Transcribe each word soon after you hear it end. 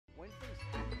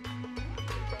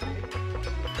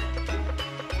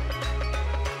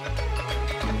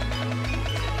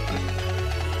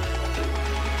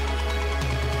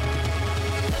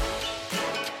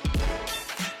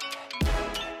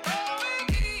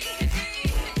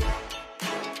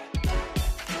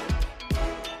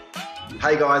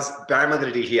Hey guys, Barry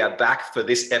Mulgady here, back for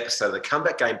this episode of the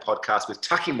Comeback Game podcast with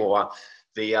Taki Moore,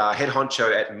 the head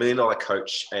honcho at Million Dollar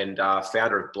Coach and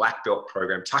founder of Black Belt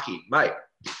Program. Taki, mate,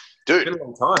 Dude, it's been a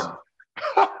long time.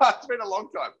 It's been a long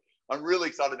time. I'm really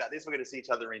excited about this. We're going to see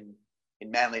each other in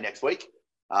Manly next week.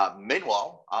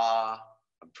 Meanwhile, I'm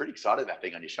pretty excited about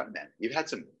being on your show, man. You've had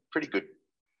some pretty good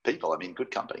people. I mean,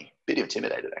 good company. Bit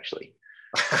intimidated, actually.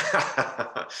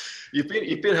 You've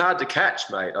been hard to catch,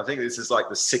 mate. I think this is like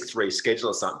the 6th reschedule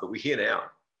or something, but we're here now.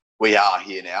 We are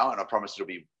here now, and I promise it'll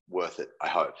be worth it. I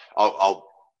hope.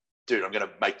 Dude, I'm going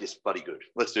to make this bloody good.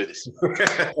 Let's do this.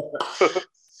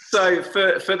 So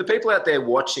for the people out there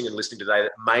watching and listening today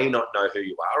that may not know who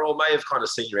you are or may have kind of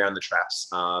seen you around the traps,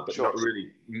 but Sure. not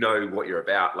really know what you're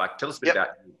about, like tell us a bit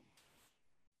about you.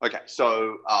 Okay,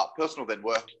 so personal then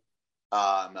work.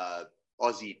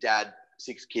 Aussie dad,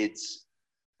 6 kids.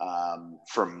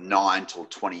 From 9 till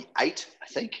 28, I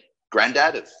think.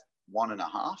 Granddad of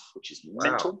 1.5, which is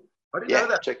mental. I didn't know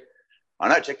that.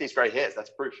 Check these grey hairs.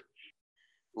 That's proof.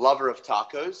 Lover of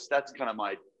tacos. That's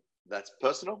that's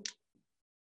personal.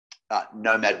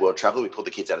 Nomad world traveler. We pulled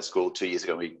the kids out of school 2 years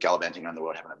ago. We gallivanting around the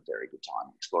world, having a very good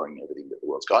time, exploring everything that the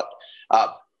world's got.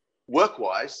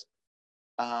 Work-wise,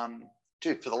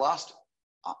 dude, for the last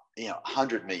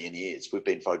 100 million years, we've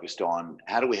been focused on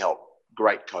how do we help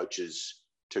great coaches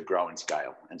to grow and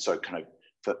scale. And so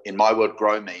in my world,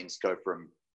 grow means go from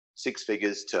 6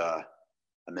 figures to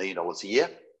 $1 million a year.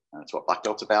 And that's what Black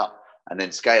Belt's about. And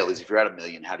then scale is if you're at $1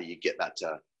 million, how do you get that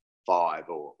to 5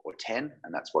 or 10?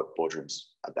 And that's what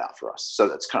Boardroom's about for us. So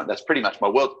that's pretty much my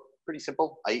world. Pretty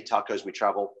simple. I eat tacos, we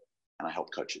travel, and I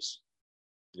help coaches.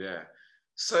 Yeah.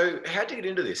 So how did you get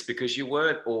into this? Because you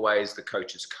weren't always the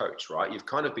coach's coach, right? You've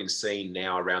kind of been seen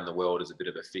now around the world as a bit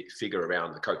of a figure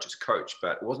around the coach's coach,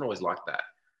 but it wasn't always like that.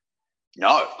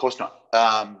 No, of course not.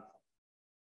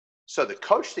 So the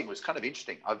coach thing was kind of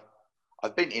interesting.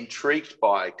 I've been intrigued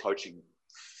by coaching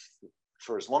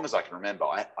for as long as I can remember.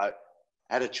 I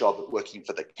had a job working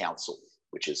for the council,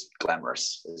 which is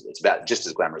glamorous. It's about just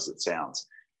as glamorous as it sounds.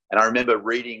 And I remember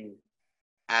reading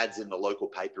ads in the local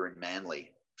paper in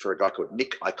Manly for a guy called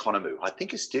Nick Economou. I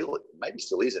think maybe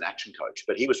still is an action coach,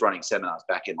 but he was running seminars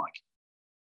back in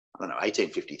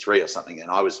 1853 or something.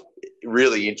 And I was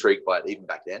really intrigued by it even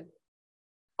back then.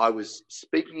 I was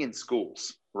speaking in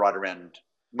schools right around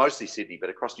mostly Sydney, but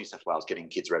across New South Wales, getting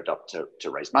kids revved up to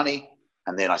raise money.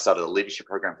 And then I started a leadership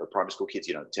program for primary school kids,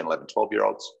 10, 11,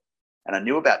 12-year-olds. And I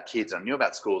knew about kids, I knew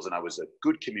about schools, and I was a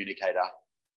good communicator.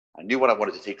 I knew what I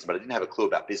wanted to teach them, but I didn't have a clue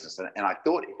about business. And I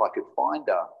thought if I could find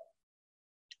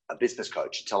a business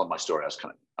coach and tell them my story, I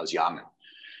was young.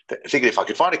 And I figured if I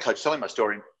could find a coach telling my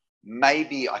story,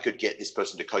 maybe I could get this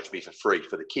person to coach me for free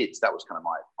for the kids. That was kind of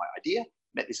my idea.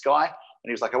 Met this guy. And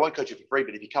he was like, I won't coach you for free,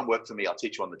 but if you come work for me, I'll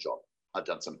teach you on the job. I'd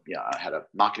done I had a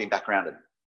marketing background and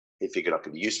he figured I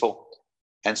could be useful.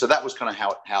 And so that was kind of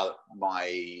how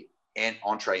my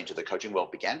entree into the coaching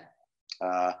world began.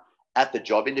 At the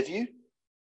job interview,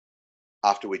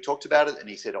 after we talked about it, and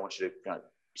he said, I want you to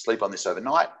sleep on this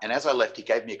overnight. And as I left, he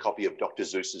gave me a copy of Dr.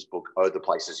 Seuss's book, Oh, the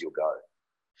Places You'll Go.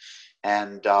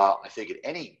 And I figured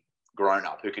any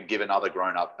grown-up who can give another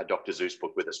grown-up a Dr. Seuss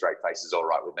book with a straight face is all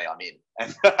right with me. I'm in.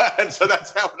 And so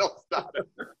that's how it all started.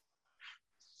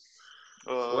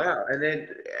 Wow. And then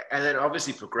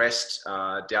obviously progressed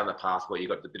down the path where you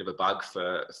got a bit of a bug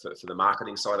for the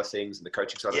marketing side of things and the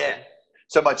coaching side of things.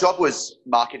 So my job was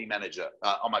marketing manager.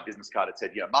 On my business card, it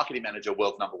said, marketing manager,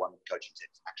 world's #1 coaching team.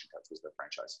 Action Coach was the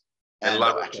franchise. And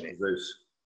love Dr. Seuss.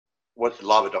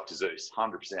 Love of Dr. Seuss,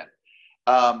 100%.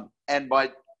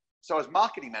 So I was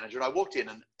marketing manager, and I walked in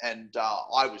and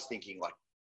I was thinking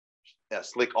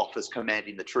slick office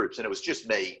commanding the troops, and it was just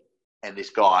me and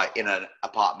this guy in an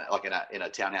apartment, in a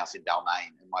townhouse in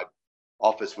Balmain. And my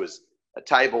office was a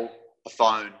table, a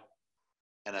phone,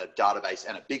 and a database,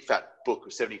 and a big fat book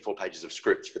with 74 pages of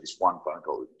scripts for this one phone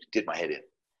call. It did my head in.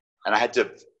 And I had to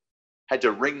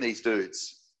ring these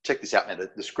dudes. Check this out, man.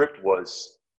 The script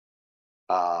was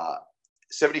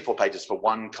 74 pages for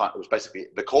one kind. It was basically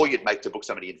the call you'd make to book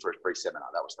somebody in for a free seminar.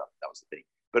 That was the thing.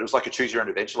 But it was like a choose your own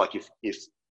adventure. Like if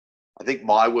I think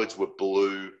my words were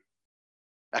blue.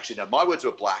 Actually, no, my words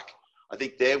were black. I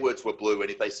think their words were blue. And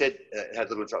if they said, it had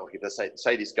little instruction, like if they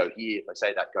say this, go here. If they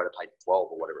say that, go to page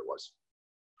 12 or whatever it was.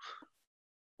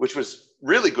 Which was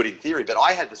really good in theory, but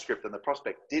I had the script and the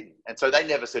prospect didn't. And so they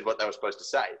never said what they were supposed to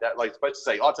say. Supposed to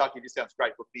say, oh, Taki, this sounds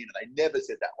great, book me in. And they never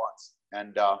said that once.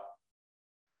 And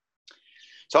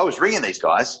so I was ringing these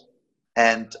guys,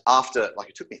 and after,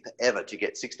 it took me forever to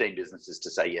get 16 businesses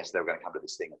to say yes, they were going to come to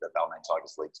this thing at the Balmain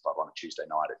Tigers Leagues Club on a Tuesday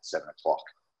night at 7 o'clock.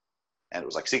 And it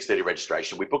was 6:30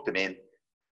 registration. We booked them in.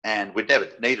 And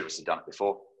neither of us had done it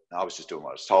before. I was just doing what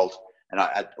I was told. And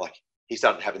he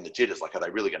started having the jitters, like, are they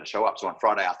really going to show up? So on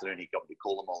Friday afternoon, he got me to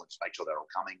call them all and just make sure they're all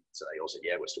coming. So they all said,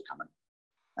 yeah, we're still coming.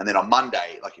 And then on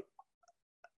Monday, like,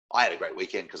 I had a great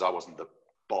weekend because I wasn't the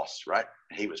boss, right?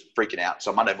 And he was freaking out.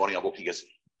 So Monday morning, I walked, he goes,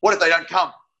 what if they don't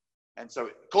come? And so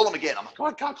call them again. I'm like, oh,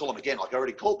 I can't call them again. Like, I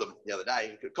already called them the other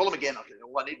day. Call them again.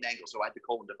 I need an angle. So I had to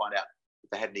call them to find out if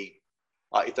they had any,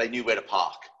 if they knew where to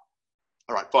park.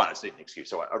 All right, fine. I just need an excuse.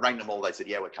 So I rang them all. They said,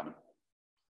 yeah, we're coming.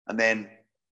 And then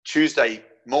Tuesday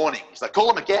morning, he's like, call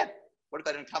them again. What if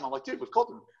they don't come? I'm like, dude, we've called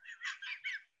them.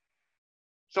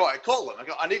 So I called them. I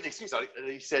go, I need an excuse.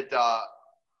 He said,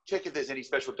 check if there's any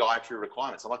special dietary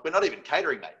requirements. I'm like, we're not even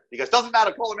catering, mate. He goes, doesn't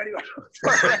matter. Call them anyway.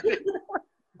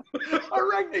 I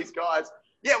rang these guys.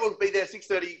 Yeah, we'll be there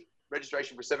 6:30,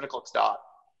 registration for 7 o'clock start.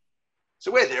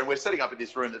 So we're there and we're setting up in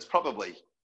this room that's probably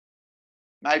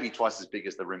maybe twice as big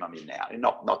as the room I'm in now.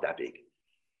 Not that big,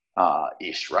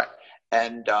 ish, right?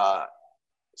 And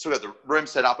so we got the room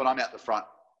set up and I'm out the front,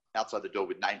 outside the door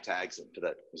with name tags. And for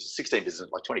that, 16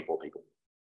 visitors, like 24 people,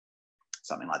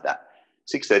 something like that.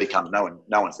 6:30 comes,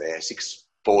 no one's there.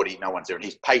 6:40, no one's there. And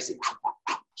he's pacing,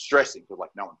 stressing because,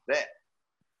 like, no one's there.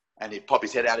 And he'd pop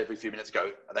his head out every few minutes,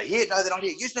 go, are they here? No, they're not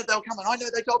here. You said they were coming. I know,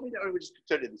 they told me. We just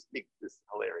turned into this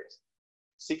hilarious.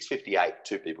 6:58,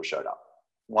 2 people showed up.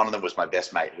 One of them was my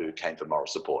best mate who came for moral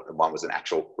support, and one was an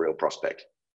actual real prospect.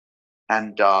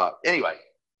 And anyway,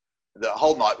 the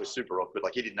whole night was super awkward.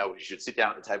 Like, he didn't know he should sit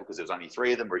down at the table because there was only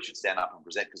 3 of them, or he should stand up and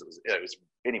present because it was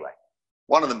anyway.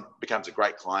 One of them becomes a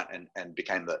great client and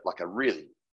became a really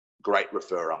great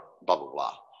referrer, blah, blah,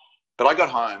 blah. But I got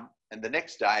home, and the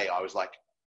next day I was like,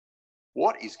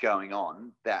 what is going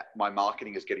on that my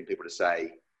marketing is getting people to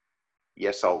say,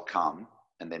 yes, I'll come,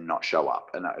 and then not show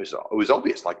up? And it was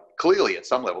obvious. Like, clearly at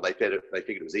some level they figured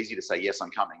it was easier to say, yes,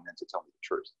 I'm coming, than to tell me the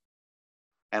truth.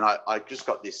 And I just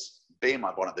got this bee in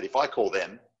my bonnet that if I call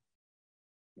them,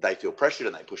 they feel pressured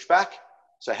and they push back.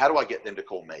 So how do I get them to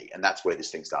call me? And that's where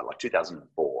this thing started. Like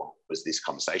 2004 was this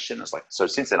conversation. It's like, so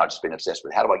since then I've just been obsessed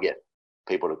with how do I get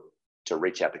people to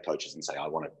reach out to coaches and say, I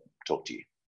want to talk to you.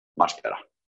 Much better.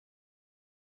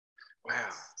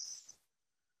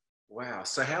 Wow.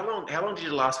 So how long did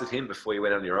you last with him before you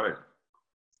went on your own?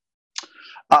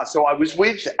 So I was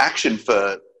with Action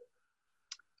for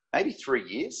maybe 3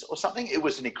 years or something. It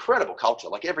was an incredible culture.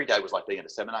 Like, every day was like being at a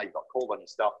seminar. You got called on your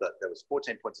stuff. That there was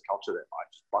 14 points of culture that I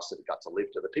just busted a gut to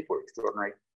live to. The people were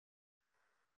extraordinary.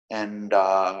 And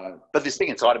but this thing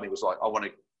inside of me was like, I want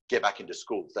to get back into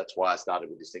schools. That's why I started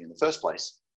with this thing in the first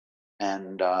place.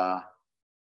 And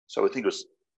so I think it was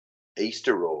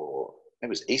Easter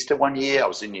one year. I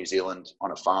was in New Zealand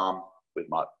on a farm with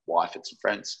my wife and some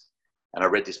friends. And I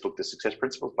read this book, The Success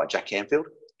Principles by Jack Canfield.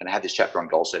 And I had this chapter on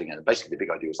goal setting. And basically the big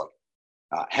idea was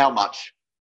like, how much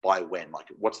by when? Like,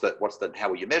 how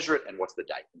will you measure it and what's the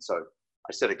date? And so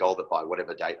I set a goal that by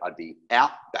whatever date I'd be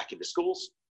back into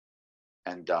schools,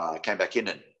 and came back in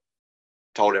and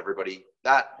told everybody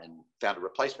that and found a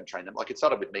replacement, trained them. Like, it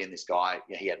started with me and this guy.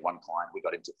 Yeah, he had one client. We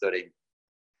got him to 13.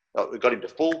 We got him to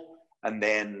full. And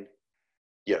then,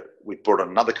 we brought on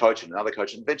another coach. And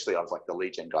eventually I was like the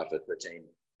lead gen guy for 13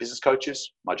 business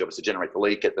coaches. My job was to generate the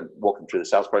lead, walk them through the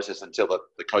sales process until the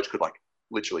coach could, like,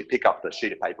 literally pick up the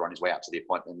sheet of paper on his way out to the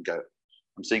appointment and go,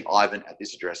 I'm seeing Ivan at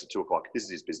this address at 2 o'clock. This is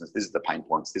his business. This is the pain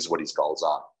points. This is what his goals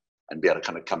are, and be able to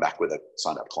kind of come back with a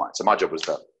signed up client. So my job was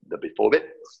the before bit.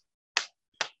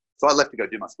 So I left to go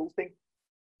do my school thing.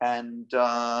 And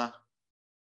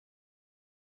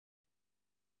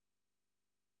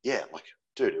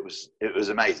dude, it was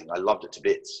amazing. I loved it to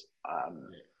bits.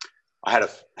 I had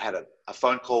a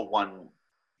phone call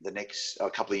a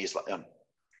couple of years,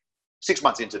 6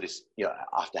 months into this,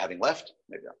 after having left,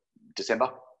 maybe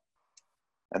December.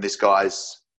 And this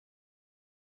guy's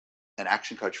an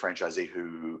Action Coach franchisee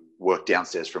who worked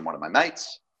downstairs from one of my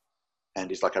mates. And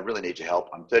he's like, I really need your help.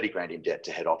 I'm 30 grand in debt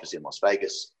to head office in Las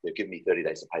Vegas. They've given me 30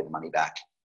 days to pay the money back,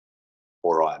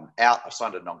 or I'm out. I've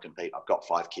signed a non-compete. I've got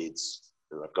 5 kids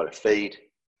that I've got to feed.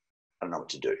 I don't know what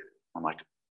to do. I'm like,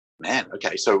 man,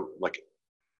 okay. So, like,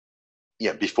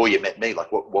 before you met me,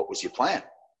 like, what was your plan?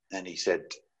 And he said,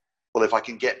 well, if I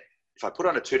put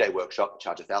on a 2-day workshop,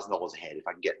 charge $1,000 a head, if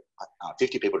I can get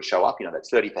 50 people to show up, that's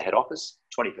 30 for head office,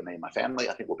 20 for me and my family,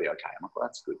 I think we'll be okay. I'm like, well,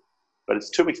 that's good. But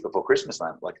it's 2 weeks before Christmas,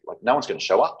 man. Like no one's going to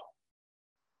show up.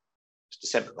 It's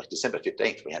December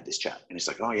 15th, we had this chat. And he's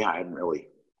like, oh yeah, I hadn't really,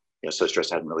 so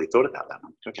stressed, I hadn't really thought about that.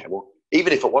 I'm like, okay, well,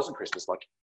 even if it wasn't Christmas, like,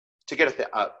 to get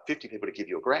 50 people to give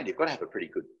you $1,000, you've got to have a pretty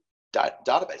good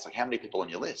database. Like, how many people on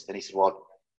your list? And he said, well,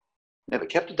 I've never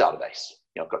kept a database.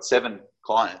 I've got 7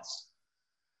 clients.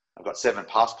 I've got 7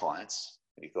 past clients.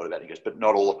 And he thought about it. He goes, but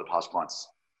not all of the past clients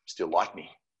still like me.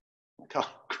 I'm like,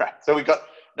 oh, crap. So we got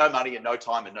no money and no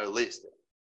time and no list,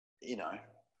 you know.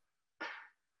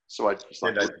 So I just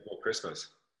like, days before Christmas.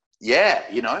 Yeah,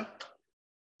 you know.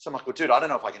 So I'm like, well, dude, I don't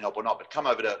know if I can help or not, but come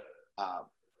over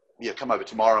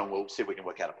tomorrow and we'll see if we can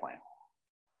work out a plan.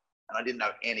 And I didn't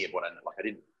know any of what I know. Like,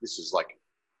 this was like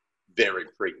very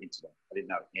pre-internet. I didn't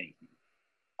know anything,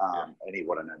 any of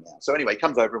what I know now. So anyway, he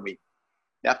comes over and we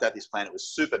mapped out this plan. It was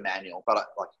super manual, but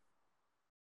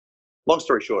long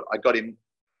story short, I got him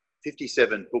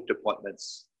 57 booked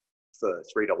appointments for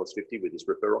 $3.50 with this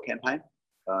referral campaign.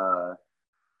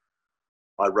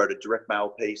 I wrote a direct mail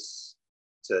piece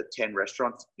to 10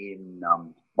 restaurants in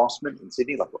Mossman in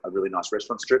Sydney, like a really nice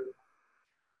restaurant strip.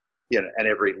 You know, and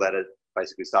every letter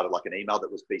basically started like an email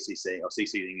that was BCC or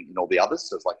CCing in all the others.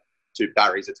 So it's like to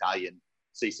Barry's Italian,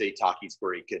 CC Taki's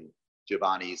Greek, and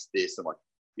Giovanni's this. And like,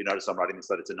 you notice I'm writing this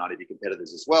letter to 90 of your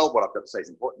competitors as well. What I've got to say is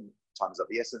important. Time is of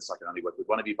the essence. I can only work with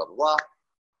one of you, blah, blah, blah.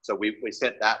 So we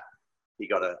sent that. He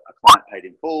got a client paid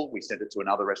in full. We sent it to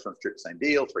another restaurant strip, same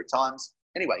deal, 3 times.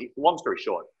 Anyway, long story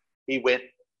short, he went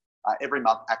every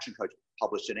month. Action Coach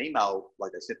published an email,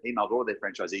 like they sent email to all their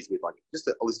franchisees with like just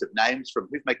a list of names from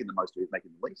who's making the most to who's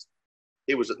making the least.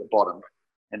 He was at the bottom,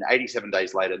 and 87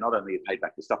 days later, not only had paid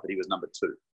back the stuff, but he was number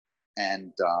 2.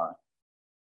 And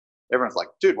everyone's like,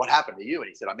 "Dude, what happened to you?" And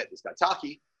he said, "I met this guy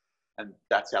Taki," and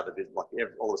that's how the business. Like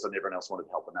all of a sudden, everyone else wanted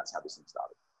help, and that's how this thing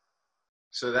started.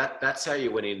 So that's how you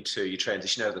went into, you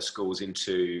transitioned out of the schools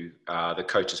into the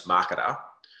coaches marketer.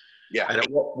 Yeah. And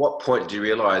at what point did you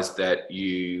realize that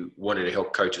you wanted to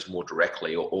help coaches more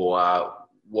directly, or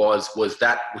was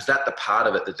that the part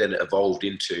of it that then evolved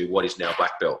into what is now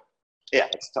black belt? Yeah,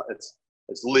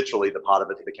 it's literally the part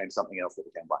of it that became something else that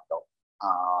became black belt.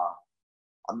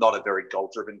 I'm not a very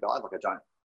goal-driven guy. Like I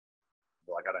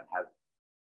don't have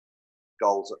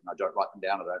goals and I don't write them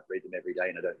down. I don't read them every day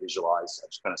and I don't visualize. I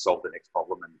just kind of solve the next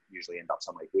problem and usually end up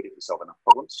somewhere good if you solve enough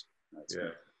problems. It's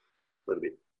a little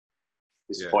bit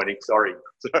disappointing. Yeah. Sorry.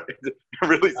 I'm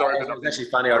really sorry. It's actually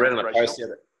funny. I read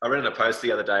in a post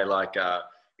the other day, like,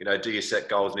 do you set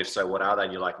goals? And if so, what are they?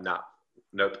 And you're like, nah,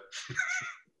 nope.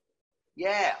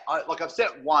 Yeah. I've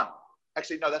set 1.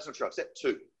 Actually, no, that's not true. I've set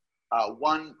 2.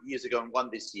 1 years ago and 1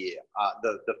 this year.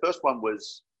 The first one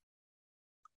was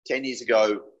 10 years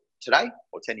ago today,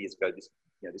 or 10 years ago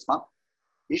this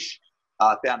month-ish.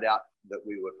 Found out that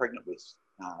we were pregnant with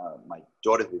my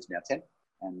daughter, who's now 10.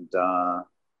 And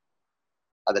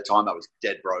at the time, I was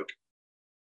dead broke.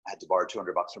 I had to borrow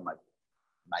 $200 from my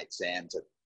mate Sam to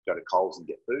go to Coles and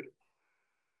get food.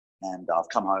 And I've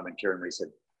come home and Kieran Marie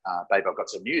said, "Babe, I've got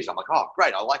some news." I'm like, "Oh,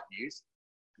 great, I like news."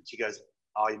 And she goes,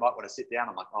 "Oh, you might want to sit down."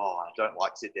 I'm like, "Oh, I don't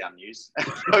like sit-down news."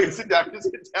 Sit-down news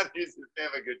is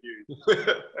never good news.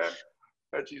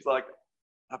 And she's like,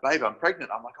 "Oh, babe, I'm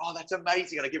pregnant." I'm like, "Oh, that's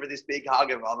amazing." And I give her this big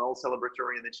hug and I'm all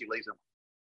celebratory. And then she leaves. And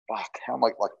fuck, how am I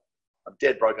like, I'm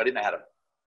dead broke. I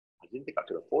didn't think I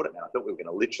could afford it, man. I thought we were going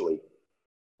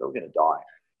to die.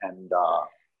 And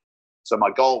so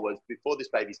my goal was, before this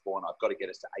baby's born, I've got to get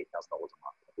us to $8,000 a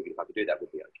month. I figured if I could do that,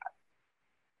 we'd be okay.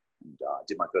 And I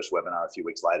did my first webinar a few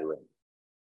weeks later, and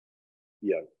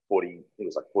it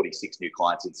was like 46 new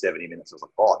clients in 70 minutes. I was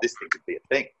like, "Oh, this thing could be a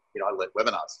thing." I led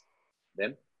webinars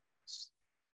then.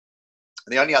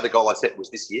 And the only other goal I set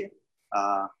was this year.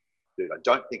 Dude, I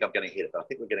don't think I'm going to hit it, but I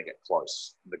think we're going to get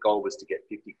close. And the goal was to get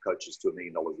 50 coaches to $1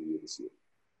 million a year this year.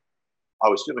 I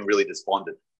was feeling really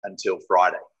despondent until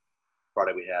Friday.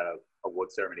 Friday we had an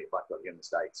award ceremony at Black Belt here in the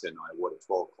States, and I awarded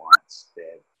 12 clients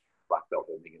their Black Belt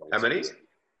 $1 million. How many?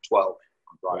 12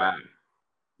 on Friday. Wow.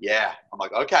 Yeah. I'm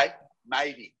like, okay,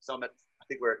 maybe. So I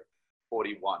think we're at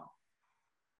 41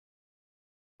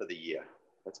 for the year.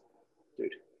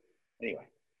 Dude. Anyway,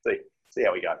 see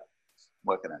how we go. I'm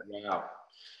working at it.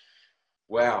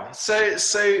 Wow.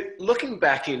 So looking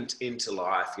back into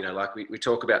life, like we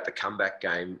talk about the comeback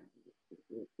game,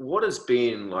 what has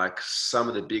been like some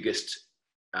of the biggest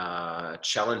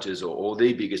challenges or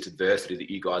the biggest adversity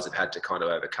that you guys have had to kind of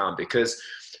overcome? Because,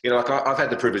 like I've had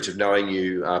the privilege of knowing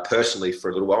you personally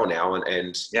for a little while now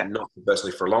and not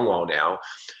personally for a long while now.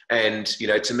 And,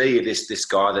 to me, this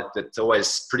guy that's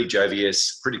always pretty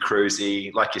jovious, pretty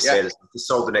cruisy, like you said, to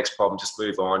solve the next problem, just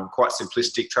move on, quite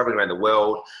simplistic, traveling around the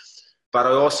world. But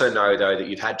I also know, though, that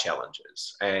you've had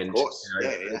challenges. And of course.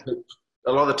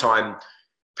 A lot of the time,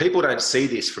 people don't see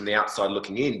this from the outside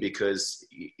looking in because,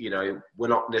 we're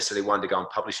not necessarily one to go and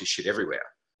publish this shit everywhere.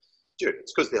 Dude,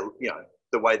 it's because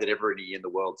the way that everybody in the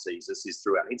world sees us is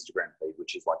through our Instagram feed,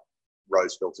 which is like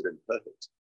rose filtered and perfect.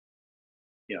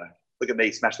 Look at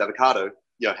me, smashed avocado,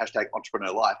 hashtag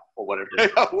entrepreneur life or whatever,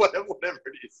 whatever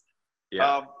it is.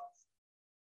 Yeah.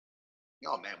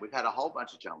 Oh man, we've had a whole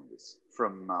bunch of challenges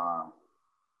from,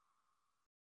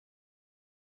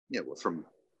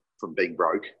 from being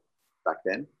broke back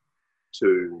then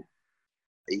to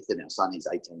Ethan, our son. He's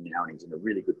 18 now, and he's in a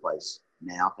really good place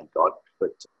now, thank God.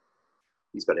 But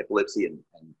he's got epilepsy and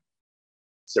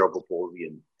cerebral palsy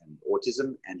and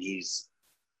autism, and he's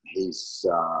been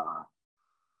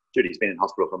in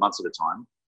hospital for months at a time.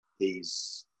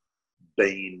 He's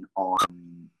been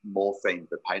on morphine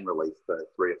for pain relief for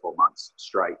 3 or 4 months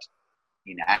straight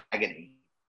in agony,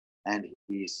 and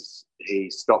he's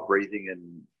stopped breathing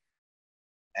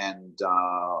and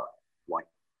like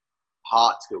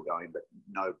heart still going but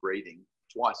no breathing,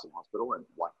 twice in hospital. And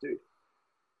like, dude,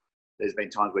 there's been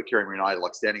times where Kieran and I are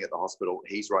like standing at the hospital,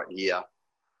 he's right here,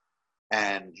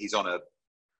 and he's on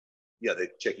they're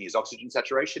checking his oxygen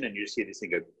saturation, and you just hear this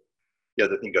thing go,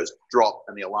 the thing goes drop,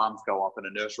 and the alarms go off, and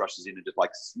a nurse rushes in and just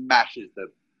like smashes the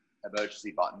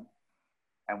emergency button.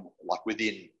 And like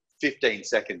within 15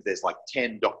 seconds, there's like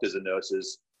 10 doctors and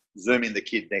nurses zooming the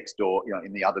kid next door,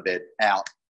 in the other bed out.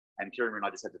 And Kieran and I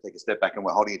just had to take a step back, and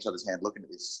we're holding each other's hand, looking at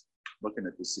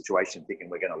this situation, thinking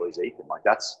we're going to lose Ethan. Like,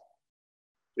 that's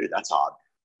hard.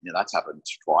 That's happened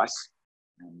twice.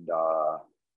 And,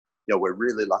 we're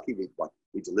really lucky. We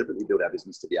deliberately built our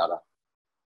business to be able to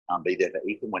be there for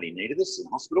Ethan when he needed us in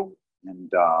hospital.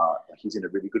 And he's in a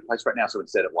really good place right now. So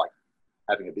instead of like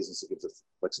having a business that gives us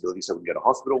flexibility so we can go to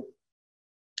hospital,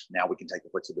 now we can take the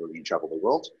flexibility and travel the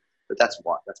world. But that's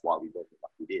why we built it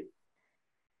like we did.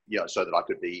 So that I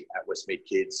could be at Westmead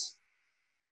Kids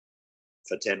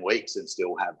for 10 weeks and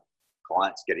still have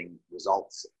clients getting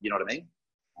results. You know what I mean?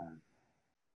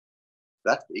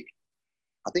 That's big.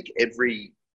 I think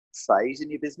every phase in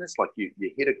your business, like you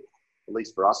hit at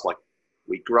least for us, like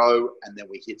we grow and then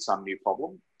we hit some new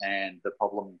problem, and the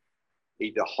problem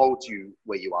either holds you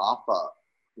where you are for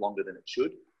longer than it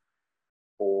should,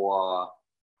 or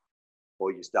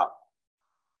you start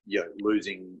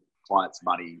losing clients'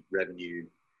 money, revenue,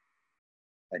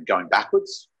 and going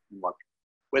backwards. And like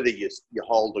whether you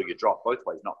hold or you drop, both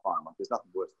ways not fun. Like there's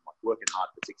nothing worse than like working hard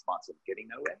for 6 months and getting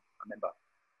nowhere. I remember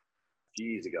a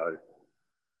few years ago,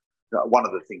 one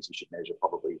of the things you should measure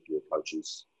probably if you're a coach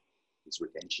is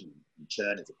retention, and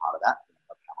churn is a part of that.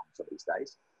 How long somebody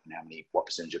stays and what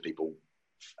percentage of people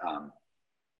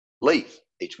leave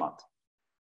each month.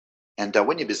 And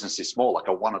when your business is small, like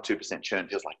a 1 or 2% churn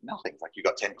feels like nothing. Like you've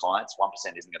got 10 clients, 1%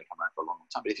 isn't going to come around for a long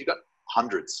time. But if you've got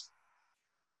hundreds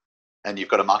and you've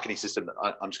got a marketing system that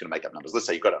I'm just going to make up numbers. Let's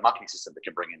say you've got a marketing system that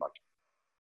can bring in like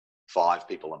 5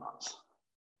 people a month,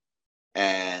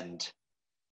 and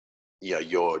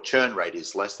your churn rate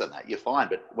is less than that, you're fine.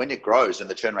 But when it grows and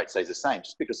the churn rate stays the same,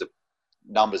 just because of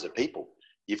numbers of people,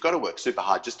 you've got to work super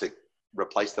hard just to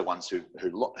replace the ones who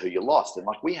you lost. And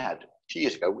like we had 2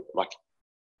 years ago,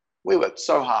 we worked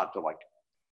so hard for like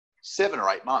 7 or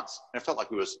 8 months, and it felt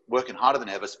like we was working harder than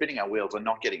ever, spinning our wheels and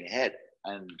not getting ahead.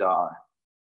 And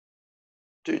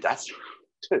dude,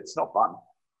 it's not fun.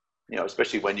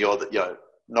 Especially when you're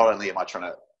not only am I trying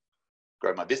to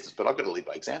grow my business, but I've got to lead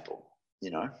by example.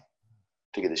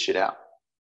 Figure this shit out.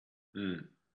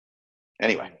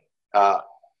 Anyway, why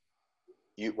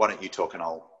don't you talk and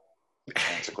I'll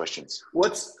answer questions.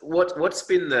 What's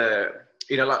been the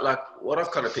like what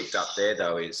I've kind of picked up there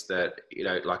though is that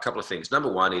like a couple of things.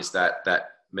 Number one is that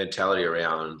mentality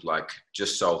around like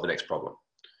just solve the next problem.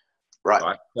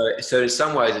 Right. So in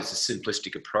some ways it's a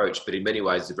simplistic approach, but in many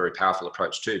ways it's a very powerful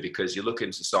approach too, because you look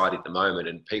in society at the moment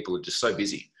and people are just so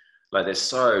busy. Like they're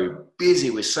so busy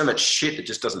with so much shit that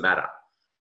just doesn't matter.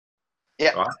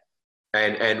 Yeah. Right.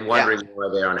 And wondering why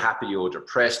they're unhappy or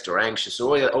depressed or anxious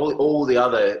or all the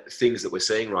other things that we're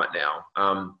seeing right now.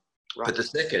 Right. But the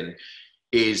second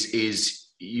is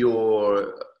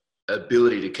your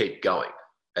ability to keep going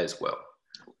as well.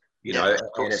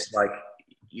 And it's like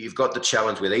you've got the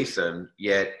challenge with Ethan,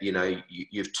 yet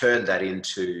you've turned that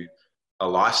into a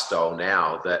lifestyle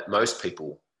now that most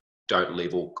people don't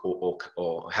live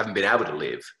or haven't been able to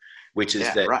live, which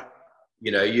is that. Right.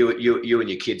 You and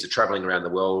your kids are traveling around the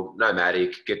world,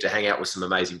 nomadic, get to hang out with some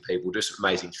amazing people, do some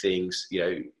amazing things,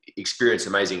 experience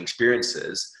amazing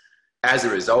experiences. As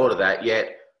a result of that,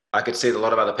 yet I could see that a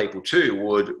lot of other people too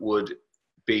would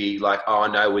be like, oh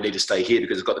no, we need to stay here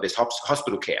because it's got the best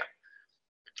hospital care.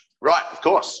 Right, of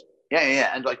course.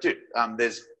 Yeah. And like, dude,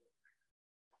 there's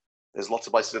lots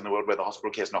of places in the world where the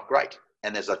hospital care is not great,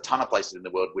 and there's a ton of places in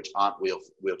the world which aren't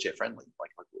wheelchair friendly.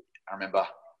 Like I remember,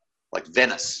 like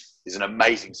Venice is an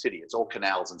amazing city. It's all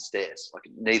canals and stairs, like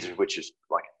neither of which is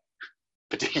like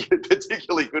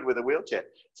particularly good with a wheelchair.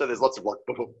 So there's lots of like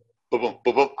boom, boom, boom,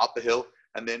 boom, boom, up the hill,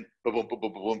 and then boom, boom, boom,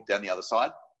 boom, boom, down the other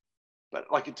side. But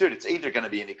like, dude, it's either going to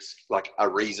be a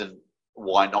reason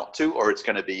why not to, or it's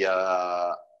going to be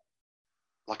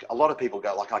like a lot of people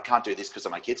go like, I can't do this because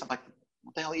of my kids. I'm like,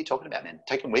 what the hell are you talking about, man?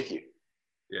 Take them with you.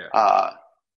 Yeah.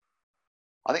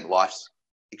 I think life's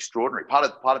extraordinary. Part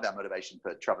of our motivation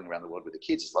for traveling around the world with the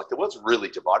kids is like the world's really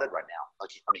divided right now. Like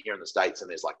I'm here in the States, and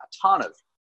there's like a ton of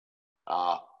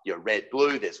red,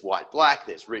 blue. There's white, black.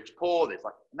 There's rich, poor. There's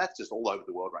like, and that's just all over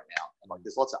the world right now. And like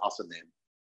there's lots of us and them.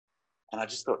 And I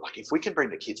just thought, like, if we can bring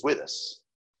the kids with us,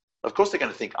 of course they're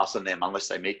going to think us and them unless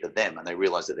they meet the them and they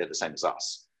realize that they're the same as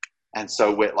us. And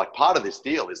so we're like, part of this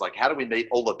deal is like, how do we meet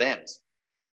all the thems?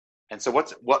 And so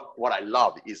what I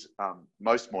love is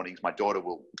most mornings my daughter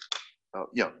will,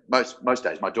 most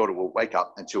days my daughter will wake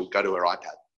up and she'll go to her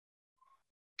iPad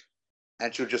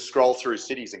and she'll just scroll through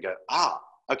cities and go,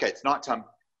 okay, it's nighttime,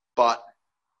 but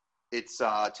it's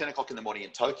 10 o'clock in the morning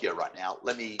in Tokyo right now.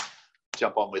 Let me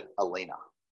jump on with Alina.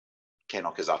 Ken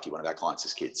Okazaki, one of our clients'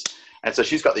 as kids. And so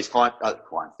she's got these clients,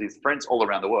 these friends all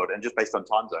around the world. And just based on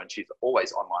time zone, she's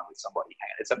always online with somebody.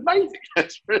 It's amazing.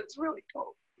 It's really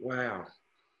cool. Wow.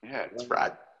 Yeah, it's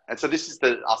rad. And so this is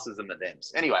the us's and the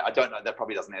thems. Anyway, I don't know. That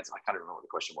probably doesn't answer. I can't remember what the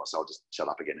question was. So I'll just shut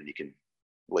up again and you can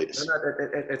lead us. No,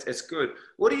 it's good.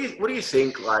 What do you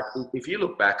think, like, if you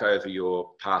look back over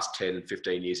your past 10,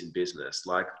 15 years in business,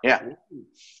 like,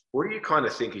 what do you kind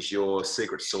of think is your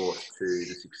secret sauce to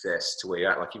the success to where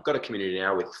you're at? Like, you've got a community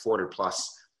now with 400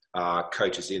 plus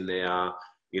coaches in there,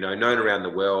 known around the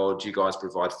world. You guys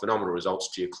provide phenomenal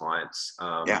results to your clients,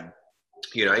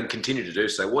 and continue to do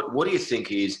so. What do you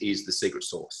think is the secret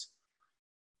sauce?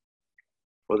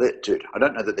 Well, dude, I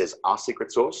don't know that there's a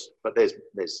secret sauce, but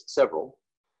there's several.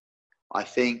 I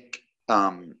think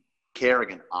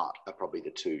caring and art are probably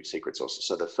the two secret sources.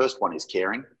 So the first one is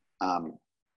caring.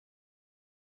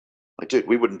 Dude,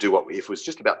 we wouldn't do if it was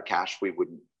just about the cash, we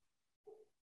wouldn't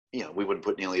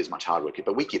put nearly as much hard work in,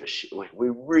 but we give a shit. We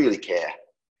really care.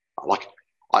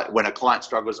 When a client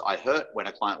struggles, I hurt. When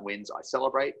a client wins, I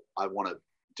celebrate. I want to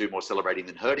do more celebrating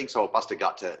than hurting. So I'll bust a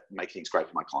gut to make things great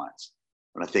for my clients.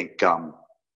 And I think I'm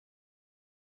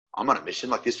on a mission.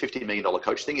 Like this $50 million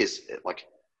coach thing is like,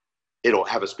 it'll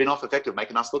have a spin-off effect of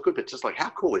making us look good, but just like,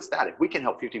 how cool is that? If we can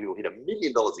help 50 people hit $1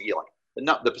 million a year,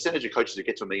 like the percentage of coaches who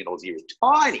get to $1 million a year is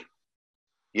tiny,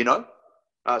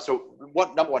 So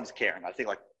number one is caring. I think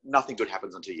like nothing good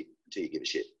happens until you give a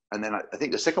shit. And then I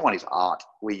think the second one is art.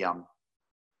 We,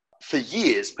 for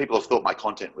years, people have thought my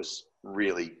content was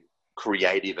really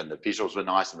creative and the visuals were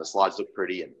nice and the slides look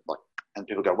pretty and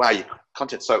people go, wow, your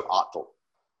content's so artful.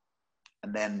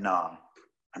 And then I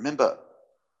remember,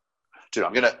 dude,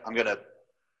 I'm gonna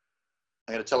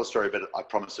tell a story, but I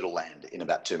promise it'll land in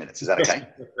about 2 minutes. Is that okay?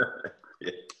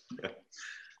 Yeah.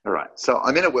 All right. So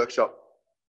I'm in a workshop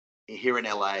here in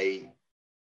LA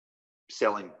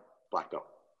selling black belt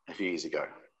a few years ago,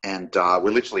 and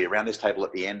we're literally around this table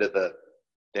at the end of the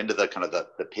kind of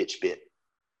the pitch bit,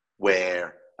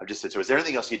 where I've just said, so is there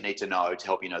anything else you'd need to know to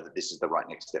help you know that this is the right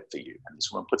next step for you? And this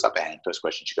woman puts up her hand. First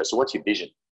question, she goes, so what's your vision?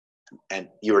 And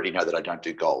you already know that I don't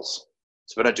do goals.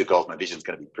 So if I don't do goals, my vision's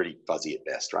going to be pretty fuzzy at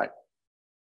best, right?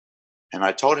 And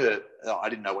I told her, I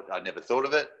didn't know I'd never thought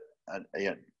of it. And,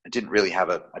 I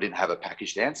didn't have a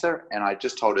packaged answer. And I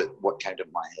just told her what came to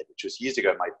my head, which was years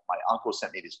ago, my uncle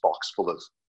sent me this box full of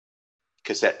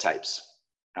cassette tapes,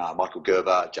 Michael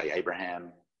Gerber, Jay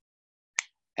Abraham.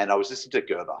 And I was listening to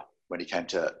Gerber when he came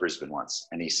to Brisbane once.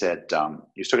 And he said,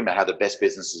 he was talking about how the best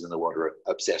businesses in the world are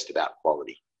obsessed about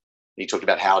quality. And he talked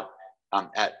about how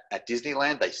at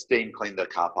Disneyland, they steam clean the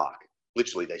car park.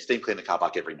 Literally, they steam clean the car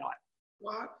park every night.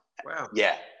 What? Wow.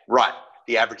 Yeah, right.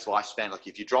 The average lifespan, like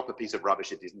if you drop a piece of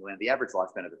rubbish at Disneyland, the average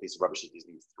lifespan of a piece of rubbish at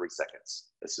Disney is 3 seconds.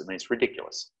 It's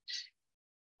ridiculous.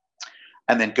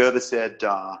 And then Gerber said,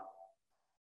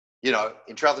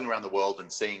 in traveling around the world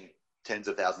and seeing tens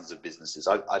of thousands of businesses,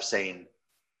 I've seen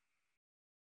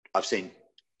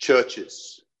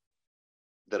churches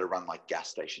that are run like gas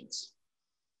stations.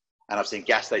 And I've seen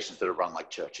gas stations that are run like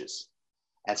churches.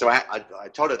 And so I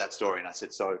told her that story and I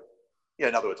said, so,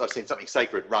 in other words, I've seen something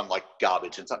sacred run like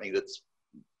garbage and something that's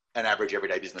an average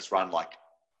everyday business run like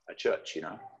a church,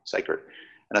 sacred.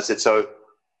 And I said, so,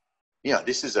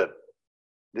 this is a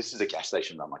gas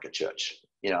station run like a church,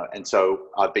 and so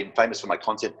I've been famous for my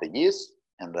content for years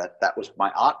and that was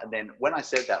my art. And then when I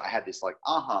said that, I had this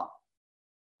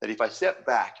that if I stepped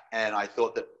back and I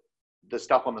thought that the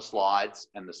stuff on the slides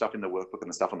and the stuff in the workbook and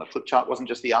the stuff on the flip chart wasn't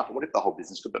just the art, but what if the whole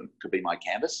business could be my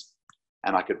canvas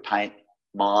and I could paint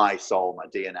my soul, my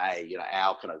DNA,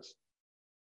 our kind of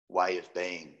way of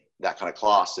being, that kind of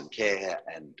class and care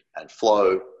and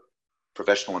flow,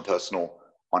 professional and personal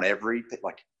on every,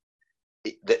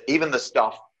 even the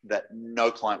stuff that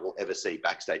no client will ever see,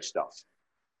 backstage stuff,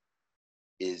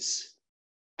 is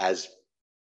as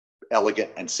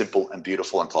elegant and simple and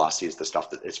beautiful and classy as the stuff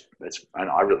that it's and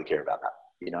I really care about that,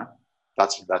 you know.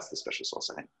 That's the special sauce,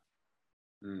 I think.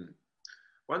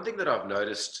 One thing that I've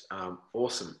noticed,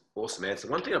 awesome answer.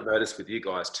 One thing I've noticed with you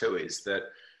guys too is that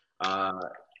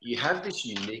you have this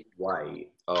unique way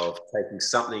of taking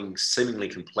something seemingly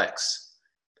complex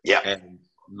and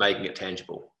making it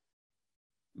tangible,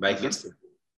 making it simple.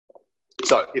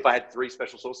 So if I had 3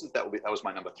 special sauces, that was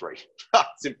my number 3.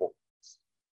 Simple.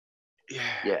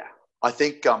 Yeah. I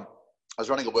think I was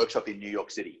running a workshop in New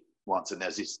York City once, and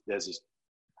there's this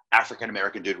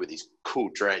African-American dude with these cool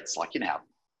dreads. Like, you know,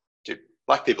 dude,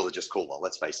 black people are just cooler.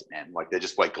 Let's face it, man. Like, they're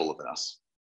just way cooler than us.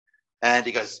 And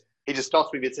he just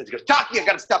stops me mid-sentence. He goes, Taki, I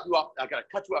got to stop you off. I got to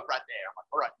cut you off right there. I'm like,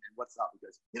 all right, man, what's up? He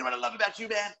goes, you know what I love about you,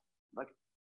 man? I'm like,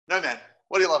 no, man.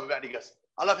 What do you love about it? He goes,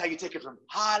 I love how you take it from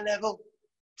high level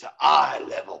to eye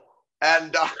level.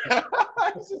 And I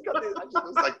was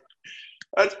like,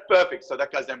 that's perfect. So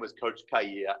that guy's name was Coach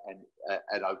Kair,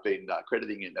 and I've been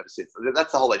crediting him ever since.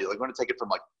 That's the whole idea. Like, I want to take it from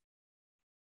like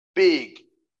big,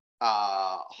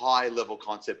 high level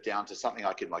concept down to something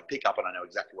I can like pick up and I know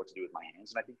exactly what to do with my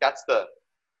hands. And I think that's the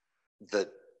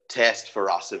test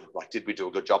for us of like, did we do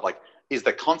a good job? Like, is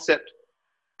the concept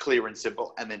clear and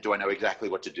simple? And then do I know exactly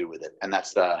what to do with it? And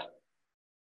that's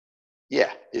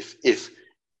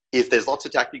if there's lots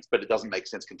of tactics, but it doesn't make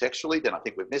sense contextually, then I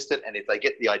think we've missed it. And if they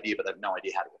get the idea, but they have no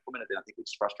idea how to implement it, then I think we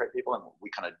just frustrate people, and we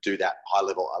kind of do that high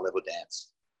level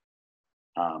dance.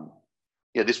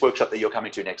 This workshop that you're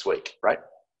coming to next week, right?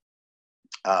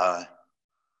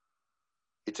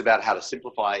 It's about how to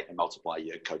simplify and multiply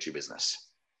your coaching business.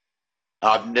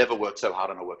 I've never worked so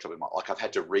hard on a workshop in my life. I've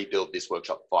had to rebuild this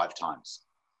workshop 5 times.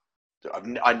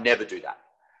 I never do that,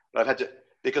 but I've had to,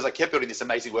 because I kept building this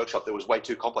amazing workshop that was way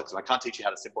too complex, and I can't teach you how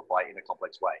to simplify in a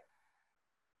complex way.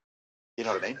 You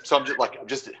know what I mean? So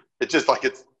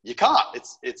you can't.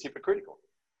 It's hypocritical.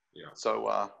 Yeah.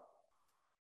 So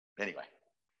anyway,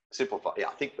 simplify. Yeah,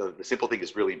 I think the simple thing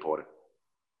is really important.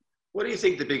 What do you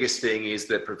think the biggest thing is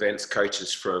that prevents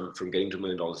coaches from getting to $1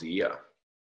 million a year?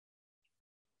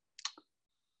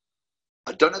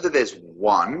 I don't know that there's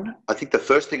one. I think the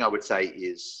first thing I would say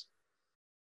is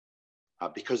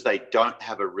because they don't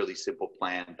have a really simple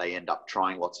plan, they end up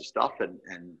trying lots of stuff and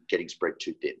getting spread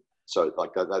too thin. So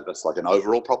like that's like an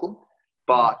overall problem.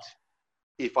 But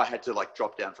if I had to like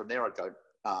drop down from there, I'd go,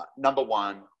 number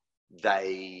one,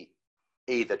 they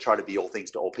either try to be all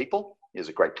things to all people. There's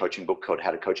a great coaching book called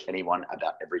How to Coach Anyone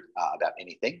about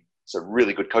anything. It's a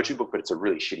really good coaching book, but it's a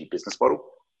really shitty business model.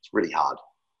 It's really hard.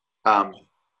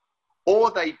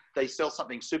 Or they sell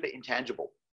something super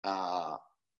intangible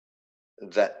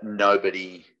that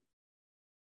nobody.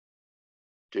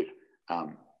 Dude,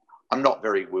 I'm not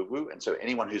very woo-woo, and so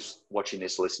anyone who's watching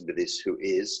this, listening to this, who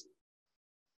is,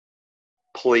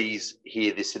 please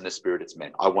hear this in the spirit it's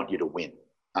meant. I want you to win.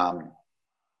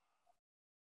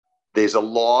 There's a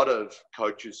lot of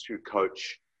coaches who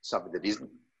coach something that isn't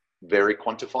very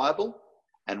quantifiable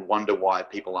and wonder why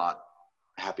people aren't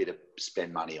happy to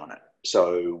spend money on it.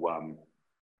 So,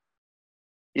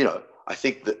 I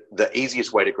think that the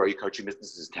easiest way to grow your coaching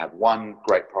business is to have one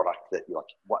great product that you like,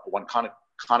 one kind of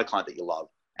client that you love,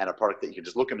 and a product that you can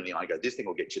just look them in the eye and go, this thing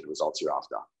will get you the results you're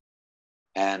after.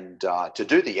 And to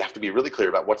do that, you have to be really clear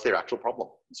about what's their actual problem.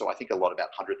 So I think a lot about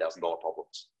 $100,000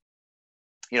 problems.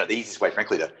 The easiest way,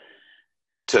 frankly,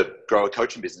 to grow a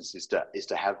coaching business is to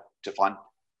find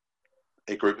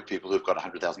a group of people who've got a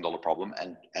 $100,000 problem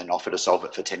and offer to solve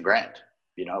it for 10 grand.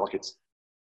 It's,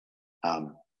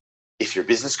 if you're a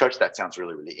business coach, that sounds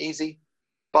really, really easy,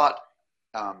 but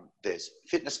there's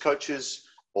fitness coaches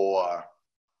or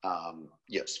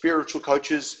spiritual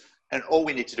coaches, and all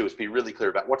we need to do is be really clear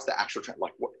about what's the actual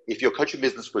if your coaching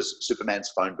business was Superman's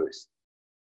phone booth,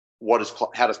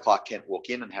 how does Clark Kent walk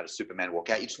in and how does Superman walk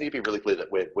out? You just need to be really clear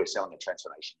that we're selling a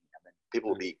transformation, and then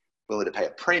people will be willing to pay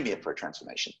a premium for a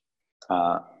transformation.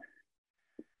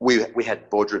 We had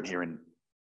boardroom here in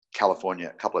California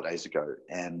a couple of days ago,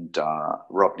 and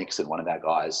Rob Nixon, one of our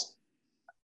guys,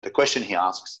 the question he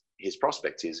asks his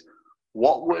prospects is,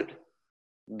 what would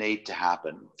need to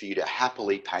happen for you to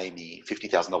happily pay me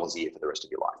 $50,000 a year for the rest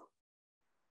of your life?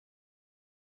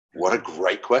 What a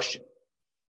great question.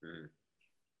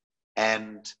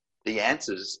 And the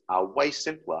answers are way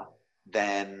simpler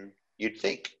than you'd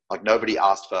think. Like, nobody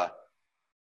asked for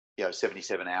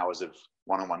 77 hours of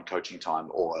one-on-one coaching time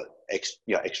or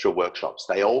extra workshops.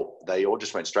 They all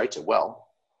just went straight to, well,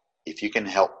 if you can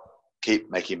help keep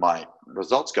making my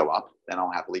results go up, then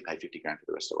I'll happily pay 50 grand for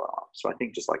the rest of our life. So I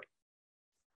think just like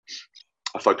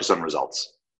a focus on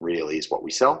results really is what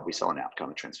we sell. We sell an outcome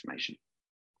of transformation.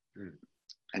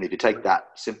 And if you take that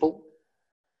simple,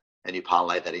 and you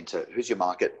parlay that into who's your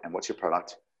market and what's your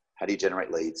product, how do you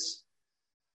generate leads,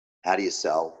 how do you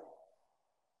sell,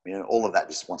 all of that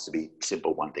just wants to be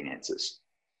simple one thing answers.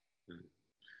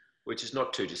 Which is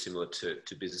not too dissimilar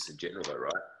to business in general though,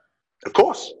 right? Of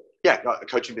course. Yeah, a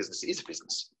coaching business is a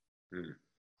business.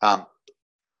 I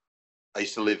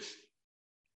used to live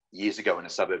years ago in a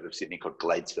suburb of Sydney called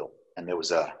Gladesville, and there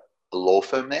was a law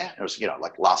firm there. It was,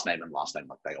 like last name and last name,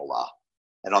 like they all are.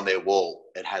 And on their wall,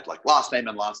 it had like last name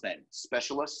and last name,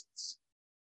 specialists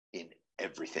in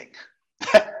everything.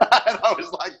 And I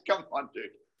was like, come on,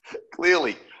 dude.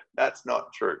 Clearly, that's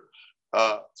not true.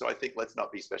 So I think let's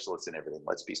not be specialists in everything.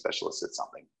 Let's be specialists at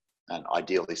something, and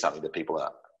ideally something that people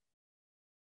are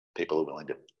willing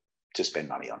to spend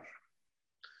money on.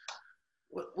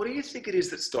 What do you think it is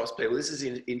that stops people? This is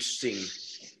an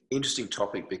interesting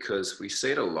topic because we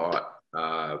see it a lot.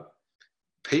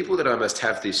 People that almost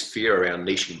have this fear around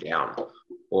niching down,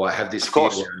 or have this fear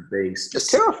around being specific.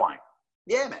 It's terrifying.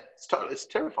 Yeah, man, it's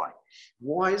terrifying.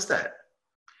 Why is that?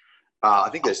 I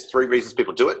think there's 3 reasons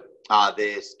people do it.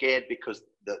 They're scared because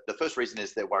the first reason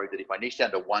is they're worried that if I niche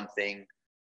down to one thing,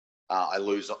 I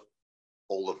lose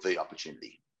all of the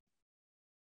opportunity.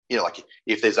 Like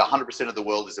if there's 100% of the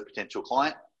world is a potential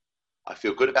client, I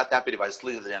feel good about that. But if I just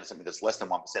leave it down to something that's less than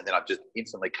 1%, then I've just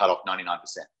instantly cut off 99%.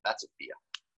 That's a fear.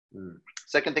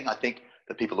 Second thing I think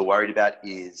that people are worried about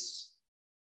is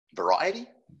variety.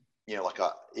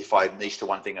 If I niche to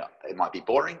one thing, it might be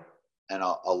boring and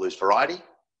I'll lose variety.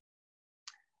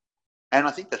 And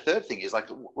I think the third thing is, like,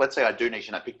 let's say I do niche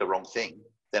and I pick the wrong thing,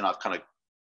 then I've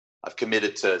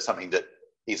committed to something that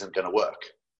isn't going to work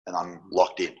and I'm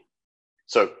locked in.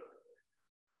 So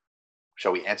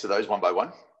shall we answer those one by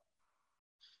one?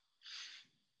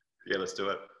 Yeah, let's do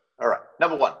it. All right.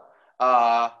 Number 1,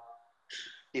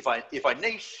 if I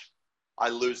niche, I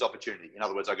lose opportunity. In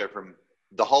other words, I go from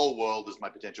the whole world as my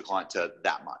potential client to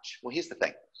that much. Well, here's the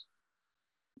thing.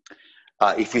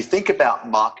 If you think about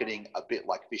marketing a bit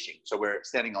like fishing, so we're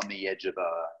standing on the edge of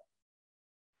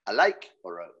a lake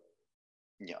or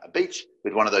a beach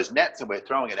with one of those nets, and we're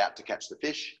throwing it out to catch the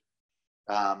fish.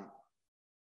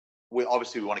 We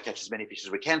want to catch as many fish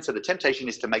as we can. So the temptation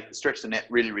is to stretch the net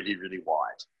really, really, really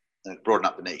wide and broaden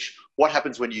up the niche. What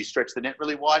happens when you stretch the net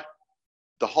really wide?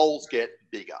 The holes get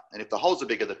bigger, and if the holes are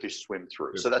bigger, the fish swim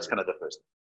through. So that's kind of the first thing.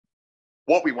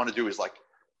 What we want to do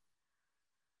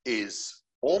is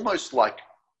almost like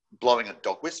blowing a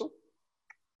dog whistle.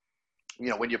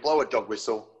 When you blow a dog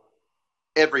whistle,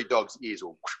 every dog's ears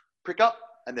will prick up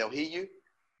and they'll hear you,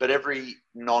 but every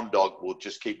non-dog will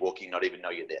just keep walking, not even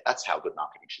know you're there. That's how good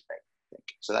marketing should be, I think.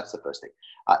 So that's the first thing.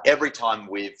 Every time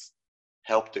we've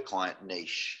helped a client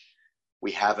niche, we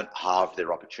haven't halved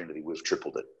their opportunity. We've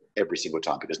tripled it every single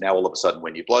time, because now all of a sudden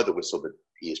when you blow the whistle, the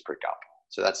ears prick up.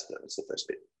 So that's the first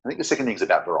bit. I think the second thing is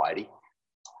about variety.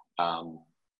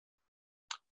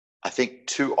 I think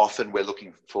too often we're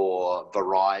looking for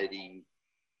variety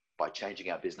by changing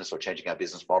our business or changing our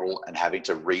business model and having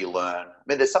to relearn.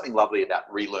 There's something lovely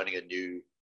about relearning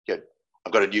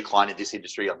I've got a new client in this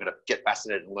industry. I'm going to get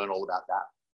fascinated and learn all about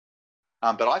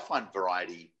that. But I find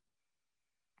variety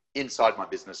inside my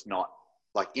business, not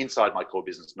like inside my core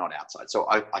business, not outside. So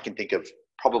I can think of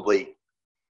probably,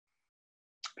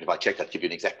 if I checked, I'd give you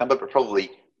an exact number, but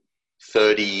probably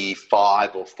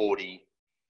 35 or 40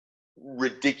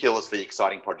 ridiculously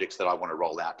exciting projects that I want to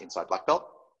roll out inside Black Belt.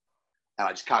 And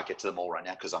I just can't get to them all right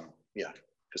now because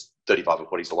because 35 or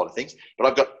 40 is a lot of things. But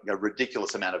I've got a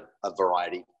ridiculous amount of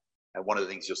variety. And one of the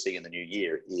things you'll see in the new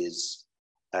year is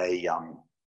a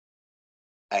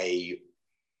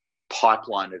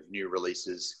pipeline of new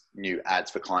releases, new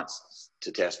ads for clients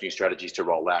to test, new strategies to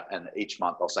roll out. And each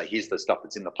month I'll say, here's the stuff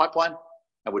that's in the pipeline.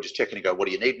 And we'll just check in and go, what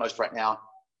do you need most right now?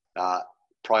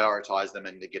 Prioritize them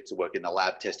and get to work in the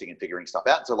lab testing and figuring stuff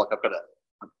out. So I've got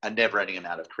a never-ending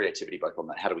amount of creativity both on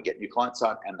that. How do we get new client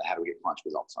side and how do we get clients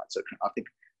results side? So I think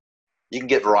you can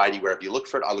get variety wherever you look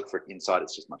for it. I look for it inside.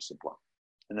 It's just much simpler.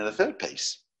 And then the third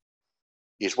piece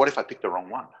is, what if I pick the wrong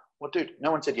one? Well, dude, no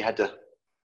one said you had to,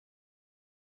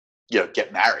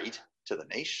 get married to the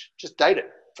niche. Just date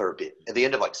it for a bit. At the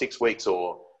end of 6 weeks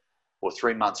or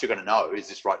 3 months, you're going to know, is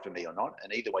this right for me or not?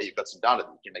 And either way, you've got some data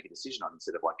that you can make a decision on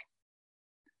instead of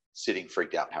sitting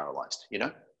freaked out, paralyzed,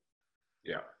 Yeah.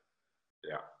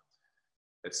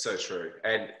 It's so true.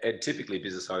 And typically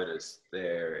business owners,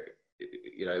 they're,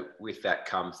 with that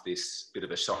comes this bit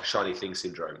of a shiny thing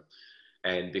syndrome.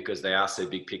 And because they are so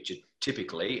big picture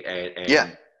typically,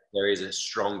 and there is a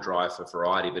strong drive for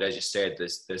variety. But as you said,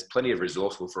 there's plenty of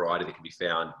resourceful variety that can be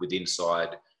found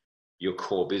inside your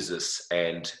core business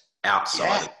and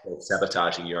outside of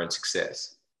sabotaging your own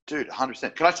success. Dude,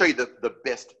 100%. Can I show you the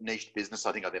best niche business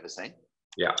I think I've ever seen?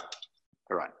 Yeah.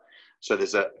 All right. So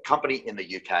there's a company in the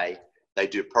UK. They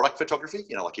do product photography.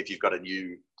 Like if you've got a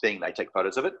new thing, they take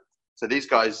photos of it. So these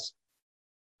guys,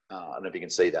 I don't know if you can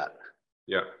see that.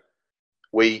 Yeah.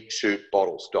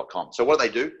 WeShootBottles.com. So what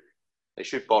do? They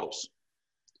shoot bottles.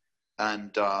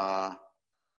 And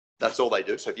that's all they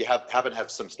do. So if you happen to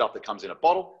have some stuff that comes in a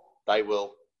bottle, they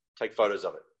will take photos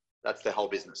of it. That's their whole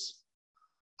business.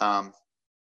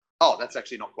 That's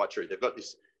actually not quite true. They've got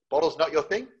this, bottle's not your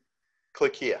thing?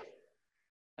 Click here.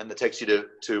 And that takes you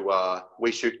to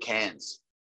We Shoot Cans,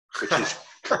 which is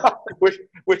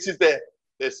which is their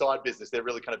side business. They're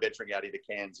really kind of venturing out into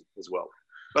cans as well.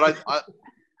 But I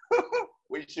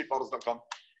WeShootBottles.com,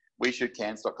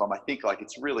 WeShootCans.com. I think like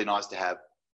it's really nice to have.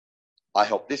 I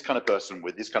help this kind of person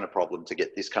with this kind of problem to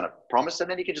get this kind of promise, and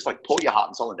then you can just like pour your heart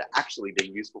and soul into actually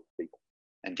being useful to people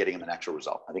and getting them an actual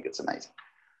result. I think it's amazing.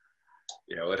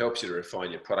 Yeah, well, it helps you to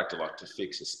refine your product a lot to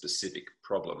fix a specific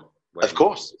problem. Of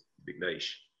course. Big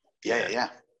niche. Yeah.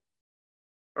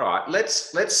 All right,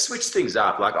 let's switch things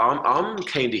up. Like I'm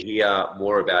keen to hear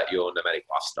more about your nomadic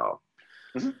lifestyle,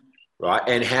 right?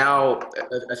 And how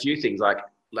a few things like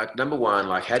number one,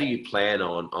 like how do you plan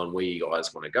on where you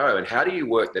guys want to go, and how do you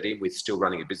work that in with still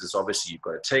running a business? Obviously, you've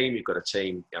got a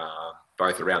team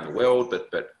both around the world,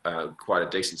 but quite a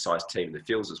decent sized team in the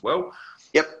fields as well.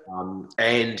 Yep.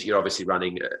 And you're obviously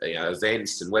running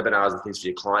events and webinars and things for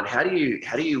your client. How do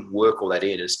you work all that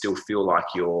in and still feel like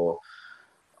you're,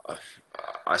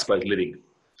 I suppose, living?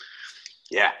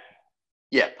 Yeah,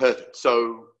 perfect.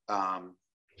 So,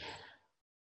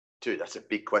 dude, that's a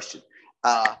big question.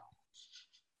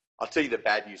 I'll tell you the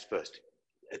bad news first.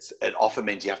 It often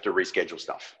means you have to reschedule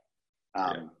stuff.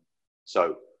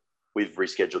 So we've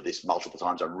rescheduled this multiple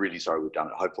times. I'm really sorry we've done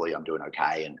it. Hopefully I'm doing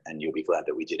okay, and you'll be glad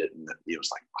that we did it. And it was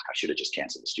like, I should have just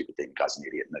cancelled the stupid thing. The guy's an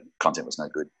idiot, and the content was no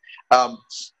good.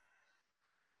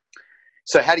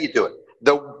 So how do you do it?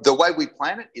 The way we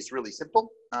plan it is really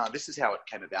simple. This is how it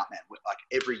came about, man. Like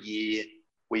every year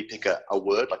we pick a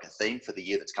word, like a theme for the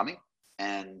year that's coming.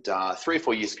 And 3 or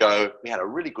 4 years ago, we had a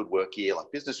really good work year. Like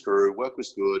business grew, work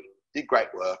was good, did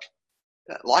great work.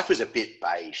 Life was a bit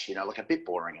beige, like a bit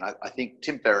boring. And I think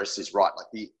Tim Ferriss is right.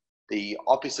 Like the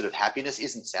opposite of happiness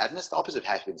isn't sadness. The opposite of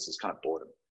happiness is kind of boredom.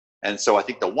 And so I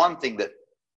think the one thing that,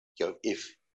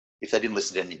 if they didn't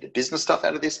listen to any of the business stuff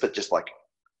out of this, but just like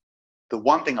the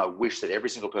one thing I wish that every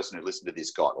single person who listened to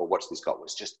this got or watched this got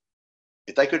was just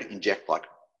if they could inject like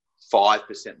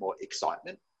 5% more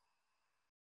excitement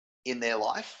in their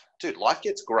life. Dude, life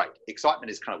gets great.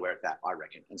 Excitement is kind of where it's at, I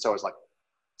reckon. And so I was like,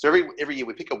 so every year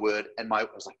we pick a word, and I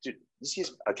was like, dude, this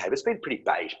year's okay, but it's been pretty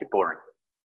beige, a bit boring.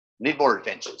 Need more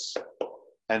adventures.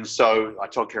 And so I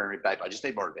told Karen, babe, I just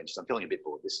need more adventures. I'm feeling a bit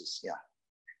bored. This is, yeah.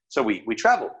 So we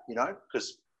travel,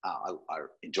 because I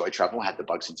enjoy travel. I had the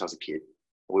bug since I was a kid.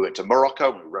 We went to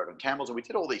Morocco, and we rode on camels, and we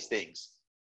did all these things.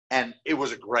 And it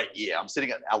was a great year. I'm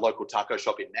sitting at our local taco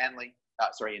shop in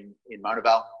in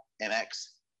Monavale, MX,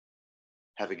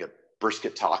 having a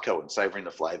brisket taco and savoring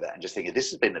the flavor and just thinking,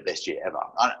 this has been the best year ever.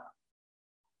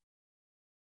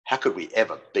 How could we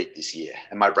ever beat this year?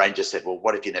 And my brain just said, well,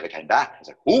 what if you never came back? I was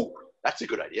like, oh, that's a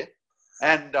good idea.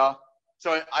 And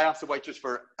so I asked the waitress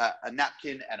for a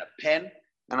napkin and a pen,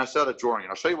 and I started drawing.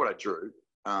 And I'll show you what I drew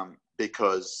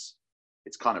because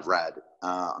it's kind of rad.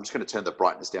 I'm just going to turn the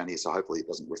brightness down here so hopefully it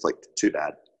doesn't reflect too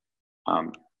bad.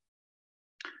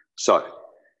 So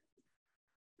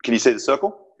can you see the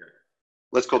circle?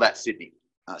 Let's call that Sydney.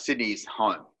 Sydney's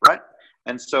home, right?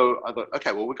 And so I thought,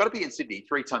 okay, well, we've got to be in Sydney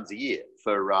 3 times a year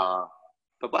for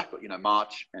Blackfoot,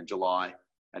 March and July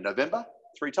and November,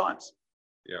 3 times.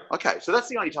 Yeah. Okay, so that's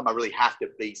the only time I really have to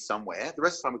be somewhere. The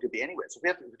rest of the time we could be anywhere. So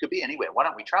if we could be anywhere, why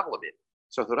don't we travel a bit?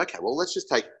 So I thought, okay, well, let's just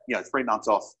take 3 months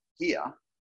off here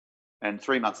and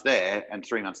 3 months there and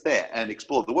 3 months there and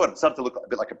explore the world. It started to look a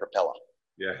bit like a propeller.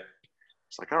 Yeah.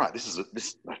 It's like, all right, this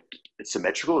it's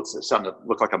symmetrical. It's starting to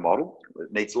look like a model.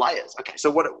 It needs layers. Okay, so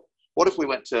what if we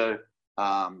went to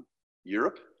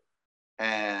Europe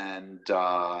and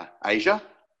Asia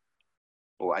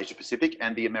or Asia Pacific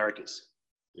and the Americas?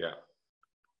 Yeah.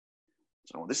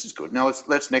 So well, this is good. Now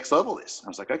let's next level this. I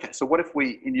was like, okay, so what if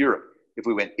we in Europe, if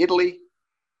we went Italy,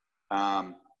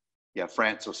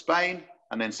 France or Spain,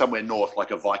 and then somewhere north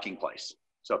like a Viking place.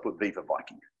 So I put V for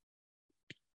Viking.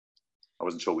 I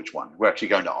wasn't sure which one. We're actually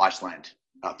going to Iceland,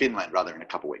 Finland rather, in a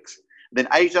couple of weeks. Then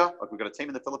Asia, like we've got a team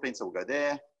in the Philippines, so we'll go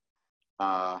there.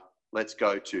 Let's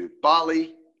go to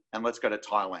Bali and let's go to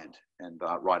Thailand and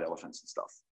ride elephants and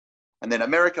stuff. And then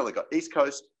America, we've got East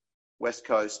Coast, West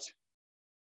Coast,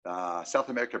 South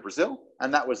America, Brazil.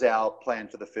 And that was our plan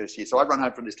for the first year. So I'd run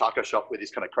home from this taco shop with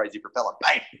this kind of crazy propeller.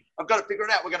 Bang! I've got to figure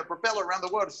it out. We're going to propeller around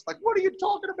the world. It's like, what are you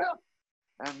talking about?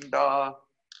 And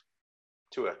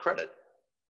to her credit,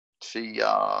 she,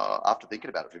 after thinking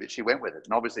about it for a bit, she went with it.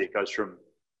 And obviously it goes from,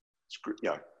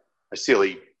 a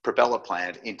silly propeller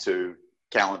plan into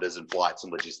calendars and flights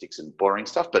and logistics and boring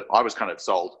stuff. But I was kind of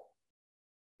sold,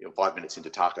 5 minutes into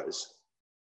tacos.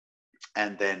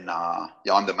 And then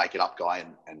I'm the make it up guy,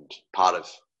 and part of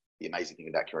the amazing thing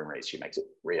about Karen Marie is she makes it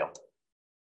real.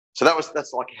 So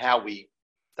that's like how we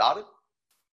started.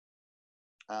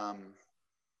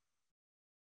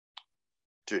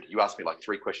 Dude, you asked me like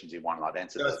 3 questions in one, and I've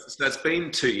answered them. So it's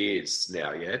been 2 years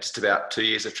now, yeah? Just about 2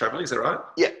 years of traveling, is that right?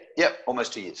 Yeah,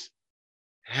 almost 2 years.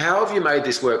 How have you made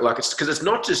this work? Like, it's because it's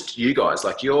not just you guys.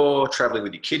 Like, you're traveling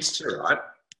with your kids too, right?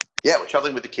 Yeah, we're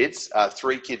traveling with the kids.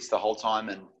 3 kids the whole time,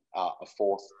 and a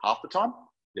 4th half the time.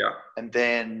 Yeah. And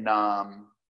then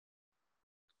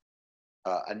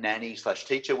a nanny /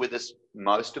 teacher with us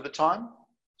most of the time.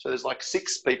 So there's like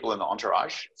 6 people in the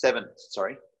entourage. 7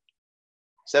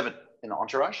 in the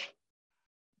entourage.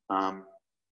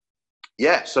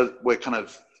 So we're kind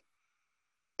of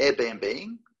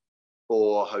Airbnb-ing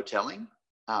or hoteling.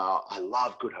 I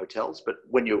love good hotels, but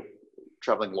when you're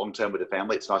traveling long-term with a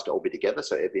family, it's nice to all be together.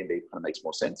 So Airbnb kind of makes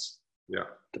more sense. Yeah.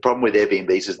 The problem with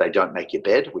Airbnbs is they don't make your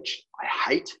bed, which I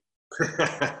hate.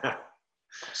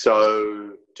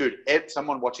 So, dude,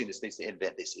 someone watching this needs to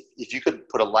invent this. If you could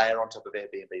put a layer on top of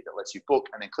Airbnb that lets you book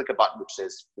and then click a button which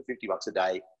says, for $50 a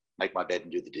day, make my bed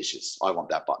and do the dishes. I want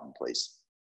that button, please.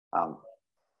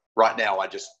 Right now, I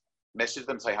just message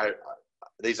them, say, hey,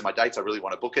 these are my dates. I really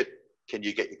want to book it. Can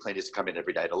you get your cleaners to come in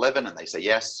every day at 11? And they say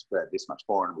yes, but this much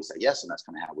more. And we say yes. And that's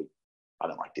kind of how I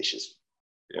don't like dishes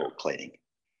or cleaning.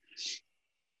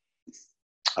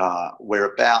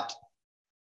 We're about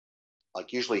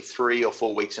usually 3 or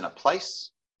 4 weeks in a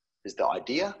place is the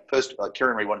idea. First,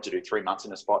 Karen Marie wanted to do 3 months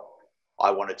in a spot.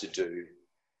 I wanted to do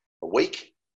a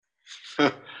week.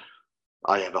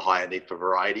 I have a higher need for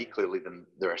variety, clearly, than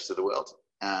the rest of the world.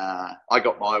 I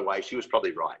got my way. She was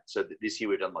probably right. So this year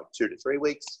we've done like 2 to 3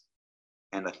 weeks.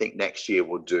 And I think next year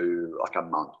we'll do like a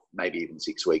month, maybe even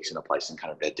 6 weeks in a place and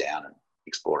kind of bed down and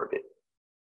explore a bit.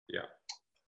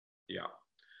 Yeah.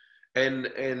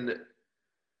 And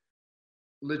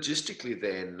logistically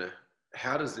then,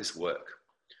 how does this work?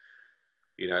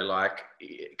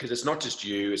 Because it's not just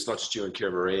you and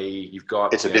Kira Marie. You've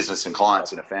got... It's a business and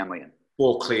clients and a family. And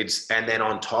 4 kids. And then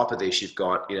on top of this, you've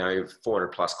got, 400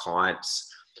 plus clients,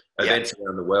 events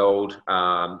around the world,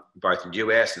 both in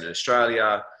US and in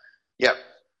Australia. Yep.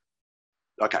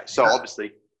 Okay. So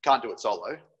obviously can't do it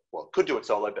solo. Well, could do it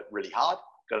solo, but really hard.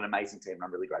 Got an amazing team. And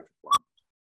I'm really grateful for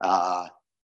them.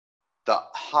 The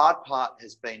hard part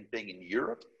has been being in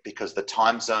Europe because the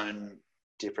time zone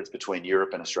difference between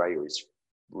Europe and Australia is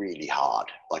really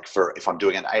hard. Like if I'm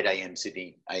doing an 8 a.m.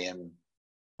 Sydney AM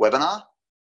webinar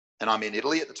and I'm in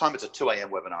Italy at the time, it's a 2 a.m.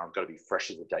 webinar. I've got to be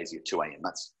fresh as a daisy at 2 a.m.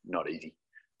 That's not easy.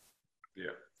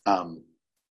 Yeah.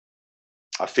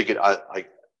 I figured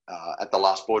at the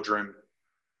last boardroom,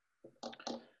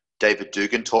 David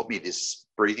Dugan taught me this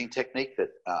breathing technique that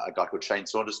a guy called Shane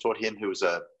Saunders taught him, who was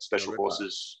a special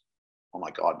forces. Oh my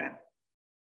God, man.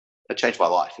 It changed my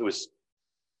life. I was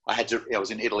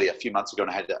in Italy a few months ago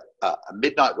and I had a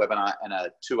midnight webinar and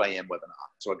a 2 a.m. webinar.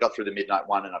 So I got through the midnight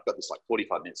one and I've got this like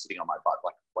 45 minutes sitting on my butt,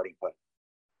 like waiting for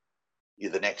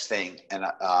the next thing. And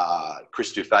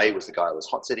Chris Dufay was the guy I was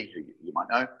hot sitting, who you might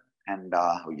know, and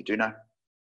or you do know.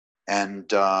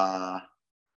 And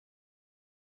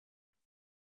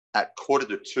at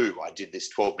 1:45, I did this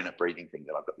 12-minute breathing thing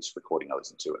that I've got this recording. I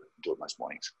listen to it most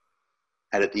mornings.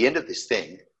 And at the end of this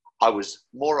thing, I was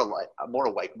more awake,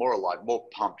 more alive, more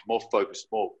pumped, more focused,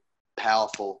 more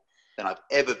powerful than I've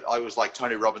ever. I was like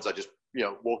Tony Robbins. I just,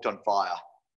 walked on fire.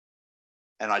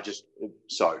 And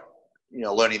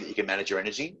learning that you can manage your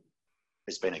energy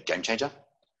has been a game changer.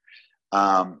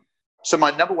 So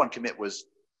my number one commit was,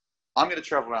 I'm going to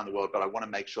travel around the world, but I want to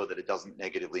make sure that it doesn't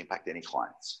negatively impact any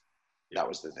clients. That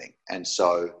was the thing. And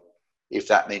so if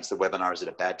that means the webinar is at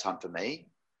a bad time for me,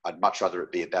 I'd much rather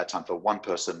it be a bad time for one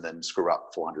person than screw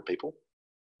up 400 people.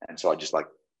 And so I just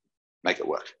make it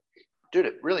work. Dude,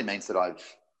 it really means that I've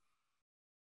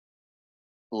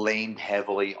leaned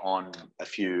heavily on a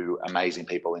few amazing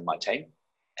people in my team.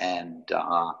 And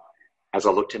as I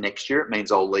look to next year, it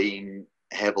means I'll lean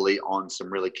heavily on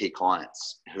some really key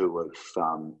clients who have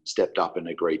stepped up and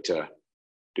agreed to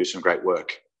do some great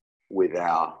work with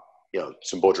our,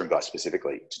 some boardroom guys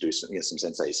specifically to do some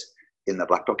senseis in the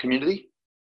Black Belt community.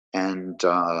 And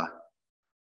man,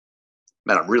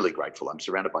 I'm really grateful. I'm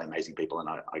surrounded by amazing people, and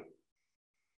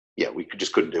we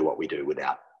just couldn't do what we do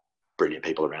without brilliant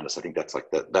people around us. I think that's like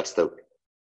that's the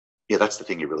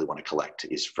thing you really want to collect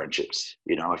is friendships.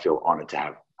 You know, I feel honored to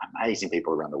have amazing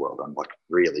people around the world. I'm like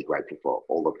really grateful for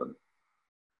all of them.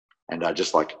 And I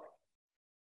just like,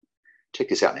 check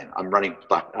this out, man. I'm running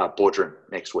boardroom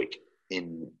next week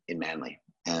in Manly.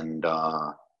 And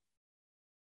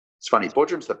it's funny,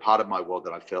 boardroom's the part of my world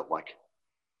that I felt like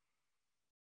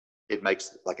it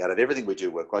makes, like out of everything we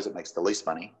do work-wise, it makes the least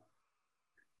money.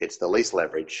 It's the least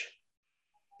leverage.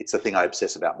 It's the thing I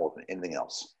obsess about more than anything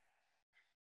else.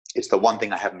 It's the one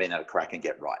thing I haven't been able to crack and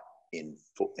get right in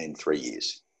 3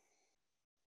 years.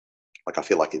 Like I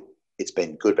feel like it's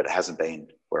been good, but it hasn't been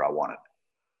where I want it.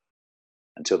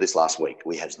 Until this last week,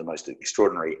 we had the most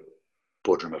extraordinary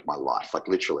boardroom of my life. Like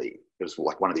literally, it was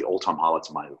like one of the all-time highlights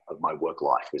of my work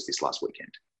life was this last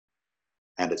weekend.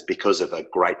 And it's because of a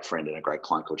great friend and a great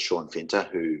client called Sean Finter,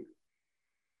 who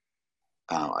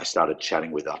I started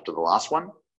chatting with after the last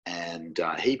one. And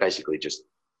he basically just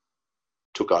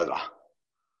took over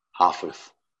half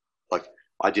of, like,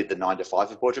 I did the 9 to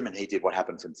 5 of boardroom, and he did what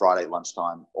happened from Friday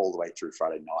lunchtime all the way through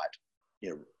Friday night. You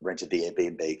know, rented the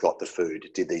Airbnb, got the food,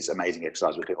 did these amazing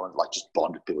exercises with people, and like just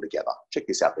bonded people together. Check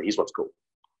this out, but here's what's cool.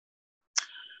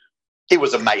 It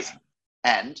was amazing.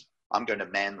 And I'm going to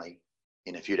Manly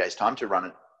in a few days' time to run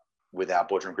it with our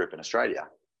boardroom group in Australia.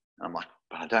 And I'm like,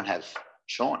 but I don't have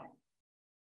Sean.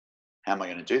 How am I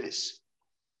going to do this?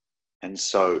 And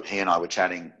so he and I were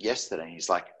chatting yesterday, and he's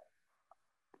like,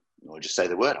 well, just say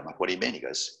the word. I'm like, what do you mean? He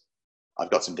goes, I've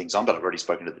got some things on, but I've already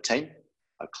spoken to the team.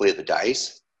 I've cleared the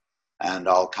days, and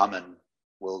I'll come and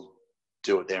we'll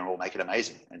do it there and we'll make it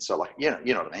amazing. And so like, you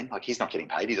know what I mean? Like he's not getting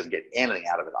paid. He doesn't get anything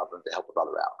out of it other than to help a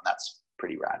brother out. And that's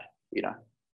pretty rad. You know,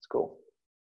 it's cool.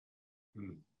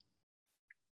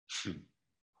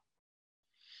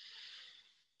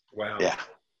 Wow. Yeah.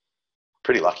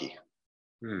 Pretty lucky.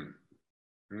 I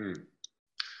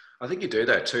think you do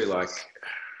that too. Like,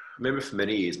 I remember for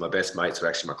many years, my best mates were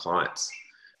actually my clients,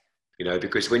 you know,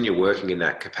 because when you're working in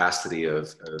that capacity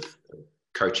of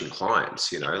coaching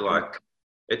clients, you know, like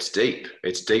it's deep.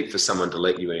 It's deep for someone to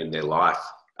let you in their life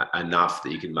enough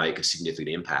that you can make a significant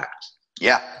impact.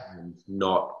 Yeah. And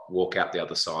not walk out the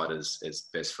other side as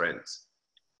best friends.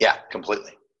 Yeah,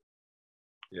 completely.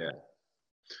 Yeah.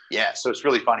 Yeah. So it's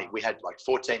really funny. We had like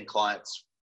 14 clients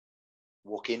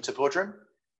walk into boardroom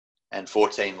and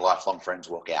 14 lifelong friends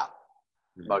walk out,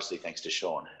 mostly thanks to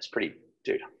Sean. It's pretty,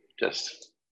 dude,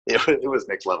 just, it was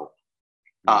next level.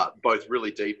 Both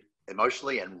really deep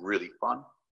emotionally and really fun.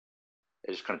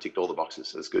 It just kind of ticked all the boxes.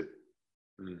 So it's good.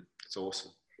 It's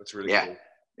awesome. That's really cool.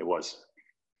 It was.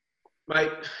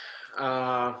 Mate,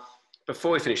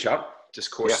 before we finish up,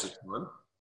 just cautious of time.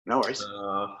 No worries.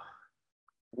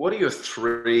 What are your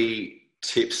 3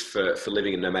 tips for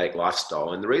living a nomadic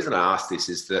lifestyle? And the reason I ask this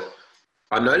is that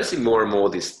I'm noticing more and more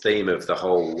this theme of the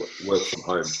whole work from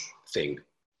home thing.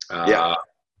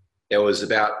 It was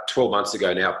about 12 months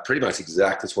ago now, pretty much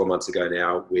exactly 12 months ago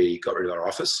now, we got rid of our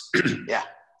office.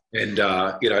 And,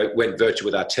 you know, went virtual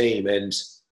with our team. And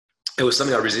it was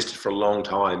something I resisted for a long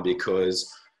time because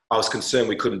I was concerned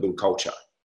we couldn't build culture.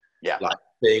 Like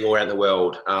being all around the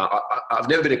world. I've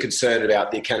never been concerned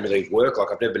about the accountability of work.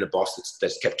 Like I've never been a boss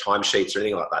that's kept timesheets or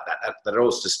anything like that. That all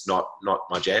is just not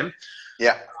my jam.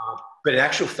 But in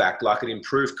actual fact, like it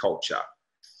improved culture.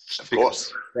 Of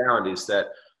course. What I found is that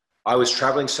I was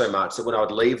traveling so much that when I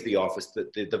would leave the office,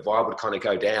 the vibe would kind of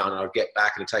go down, and I'd get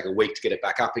back and it'd take a week to get it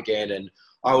back up again. And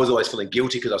I was always feeling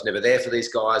guilty because I was never there for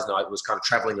these guys, and I was kind of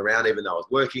traveling around even though I was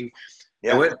working.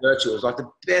 I went virtual. It was like the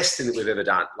best thing that we've ever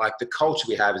done. Like the culture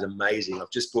we have is amazing.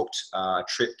 I've just booked a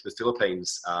trip to the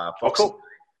Philippines. Cool.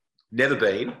 Never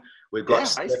been. We've got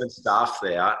 7 staff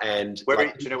there. And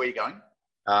do you know where you're going?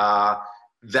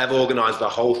 They've organised the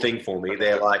whole thing for me.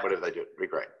 They're like, whatever they do, it'd be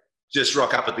great. Just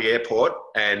rock up at the airport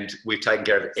and we've taken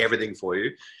care of everything for you.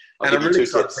 And I'm really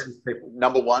excited to people.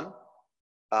 Number 1,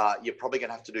 you're probably going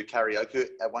to have to do karaoke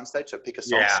at one stage, so pick a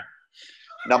song.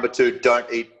 Number 2,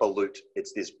 don't eat balut.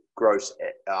 It's this gross,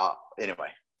 anyway,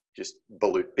 just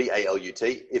balut,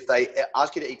 B-A-L-U-T. If they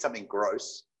ask you to eat something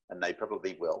gross, and they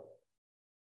probably will,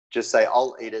 just say,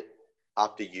 I'll eat it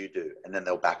after you do, and then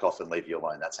they'll back off and leave you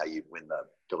alone. That's how you win the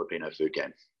Filipino food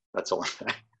game. That's all I'm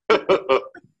saying.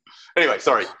 Anyway,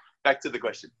 sorry. Back to the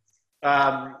question.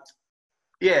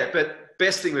 Yeah, but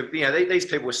best thing with, you know, these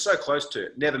people were so close to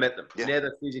it, never met them,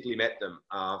 never physically met them.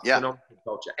 Phenomenal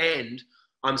culture. And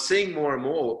I'm seeing more and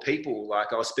more people,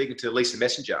 like I was speaking to Lisa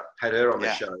Messenger, had her on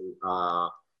the show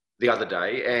the other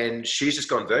day, and she's just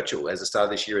gone virtual as the start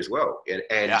of this year as well.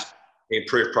 And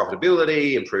improved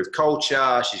profitability, improved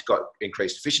culture. She's got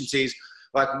increased efficiencies.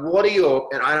 Like, what are your,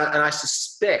 and I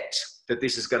suspect that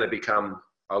this is going to become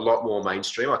a lot more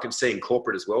mainstream? I can see in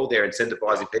corporate as well, they're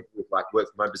incentivizing people with like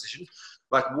work from home positions.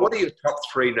 Like, what are your top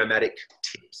 3 nomadic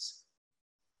tips?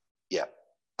 Yeah.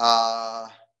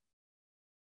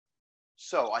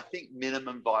 So I think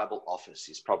minimum viable office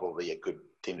is probably a good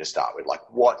thing to start with. Like,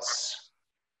 what's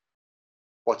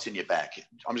in your bag?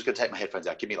 I'm just going to take my headphones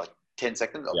out. Give me like 10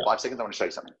 seconds or 5 seconds. I want to show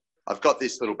you something. I've got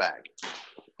this little bag.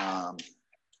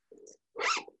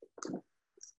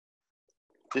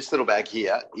 This little bag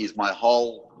here is my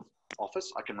whole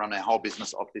office. I can run my whole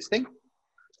business off this thing.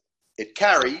 It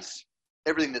carries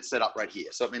everything that's set up right here.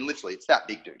 So, I mean, literally, it's that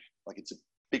big, dude. Like, it's as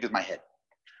big as my head.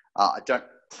 I don't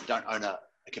own a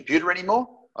computer anymore.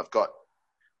 I've got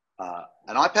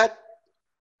an iPad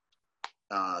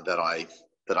that I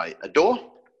adore.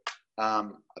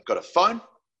 I've got a phone.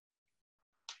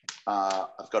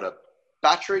 I've got a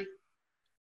battery,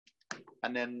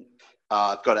 and then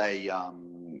I've got a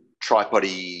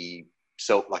tripody,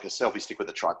 like a selfie stick with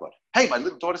a tripod. Hey, my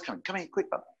little daughter's coming. Come here, quick,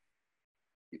 bud.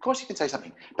 Of course you can say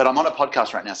something, but I'm on a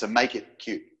podcast right now, so make it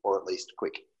cute or at least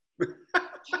quick.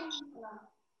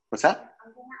 What's that?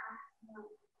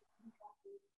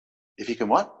 If you can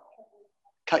what?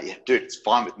 Cut you. Dude, it's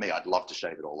fine with me. I'd love to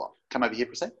shave it all off. Come over here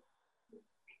for a sec.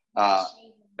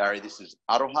 Barry, this is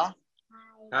Aroha.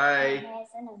 Hi.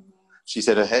 She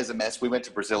said her hair's a mess. We went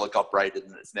to Brazil, it got braided,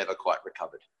 and it's never quite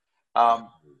recovered.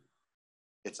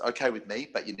 It's okay with me,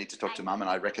 but you need to talk to Mum, and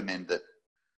I recommend that.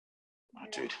 Oh,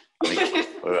 dude.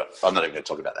 I'm not even going to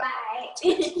talk about that.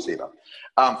 See you,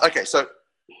 Mum. Okay, so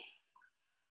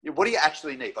what do you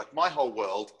actually need? Like, my whole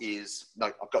world is,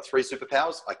 I've got 3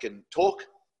 superpowers. I can talk,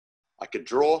 I can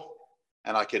draw,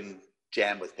 and I can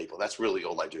jam with people. That's really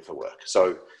all I do for work.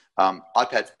 So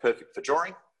iPad's perfect for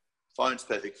drawing. Phone's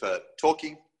perfect for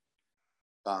talking.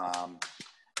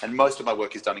 And most of my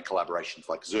work is done in collaborations.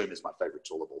 Like, Zoom is my favorite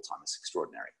tool of all time. It's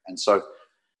extraordinary. And so,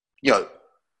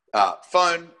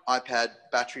 phone, iPad,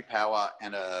 battery power,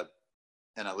 and a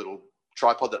little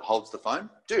tripod that holds the phone.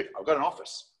 Dude, I've got an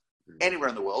office anywhere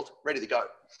in the world, ready to go.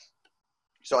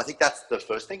 So I think that's the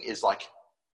first thing, is like,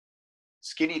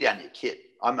 skinny down your kit.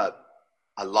 I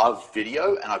love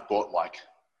video, and I've bought like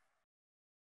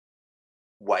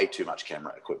way too much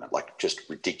camera equipment, like just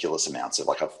ridiculous amounts of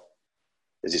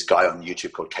there's this guy on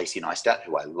YouTube called Casey Neistat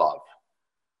who I love.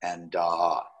 And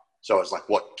so I was like,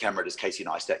 what camera does Casey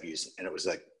Neistat use? And it was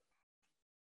a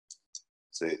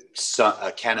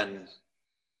Canon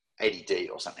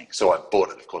 80D or something. So I bought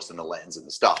it, of course, in the lens and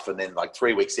the stuff. And then like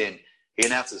 3 weeks in, he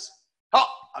announces,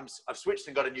 I've switched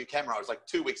and got a new camera. I was like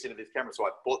 2 weeks into this camera, so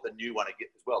I bought the new one again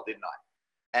as well, didn't I?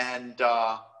 And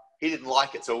he didn't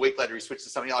like it. So a week later, he switched to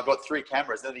something. I got 3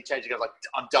 cameras. And then he changed. He goes like,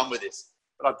 I'm done with this.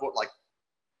 But I bought like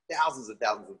thousands and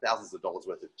thousands and thousands of dollars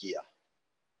worth of gear.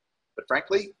 But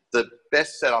frankly, the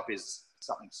best setup is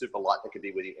something super light that can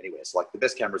be with you anywhere. So like, the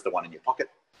best camera is the one in your pocket.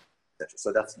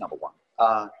 So that's number one.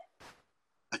 I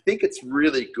think it's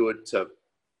really good to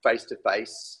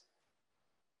face-to-face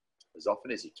as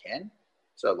often as you can.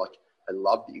 So like, I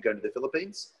love that you're going to the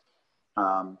Philippines.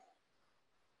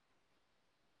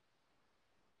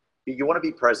 You want to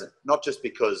be present, not just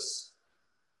because,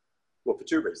 well, for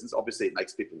 2 reasons. Obviously, it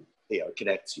makes people, it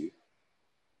connects you.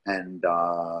 And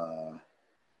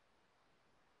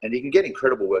you can get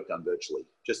incredible work done virtually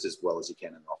just as well as you can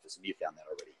in the office. And you found that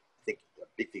already. I think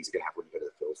big things are going to happen when you go to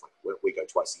the Phils. Like, we go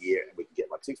twice a year, and we can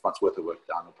get like 6 months worth of work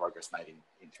done or progress made in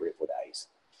 3 or 4 days.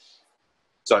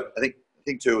 So I think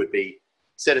thing 2 would be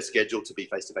set a schedule to be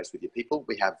face-to-face with your people.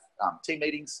 We have team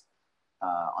meetings.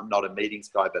 I'm not a meetings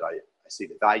guy, but I see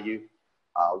the value.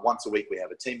 Once a week, we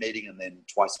have a team meeting, and then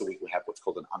twice a week, we have what's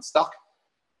called an unstuck,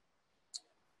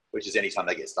 which is anytime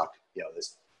they get stuck.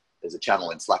 There's a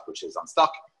channel in Slack which is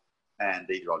unstuck, and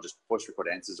either I'll just voice record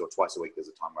answers, or twice a week there's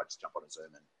a time where I just jump on a Zoom,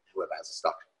 and whoever has a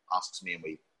stuck asks me, and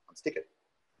we unstick it.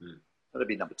 That'd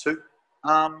be number 2.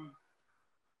 I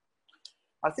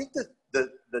think that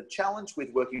the challenge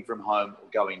with working from home or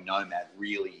going nomad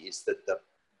really is that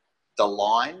the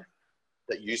line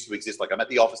that used to exist, like I'm at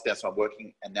the office now, so I'm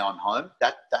working, and now I'm home,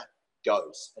 that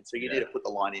goes. And so you need to put the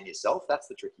line in yourself. That's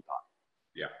the tricky part.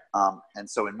 Yeah. And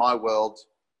so in my world,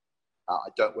 I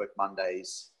don't work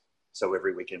Mondays. So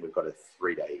every weekend we've got a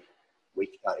 3-day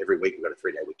week. Every week we've got a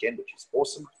 3-day weekend, which is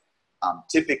awesome.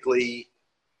 Typically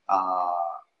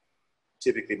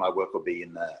my work will be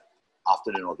in the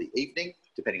afternoon or the evening,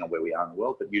 depending on where we are in the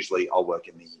world. But usually I'll work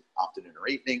in the afternoon or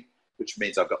evening, which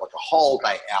means I've got like a whole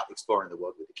day out exploring the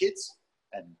world with the kids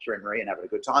and Kieran Marie and having a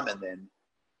good time. And then,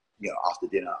 after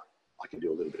dinner, I can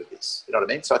do a little bit of this. You know what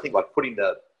I mean? So I think like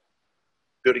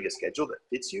building a schedule that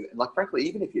fits you. And like, frankly,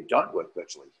 even if you don't work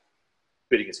virtually,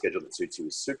 building a schedule that suits you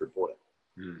is super important.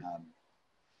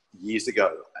 years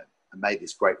ago, I made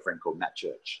this great friend called Matt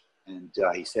Church. And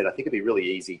he said, I think it'd be really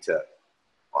easy to,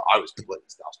 well, I was completely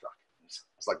starstruck. I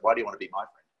was like, why do you want to be my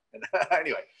friend? And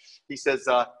anyway, he says,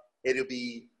 it'll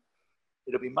be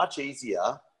much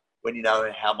easier when you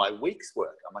know how my weeks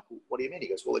work. I'm like, well, what do you mean? He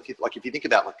goes, well, if you think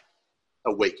about like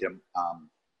a week,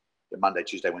 Monday,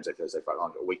 Tuesday, Wednesday, Thursday, Friday,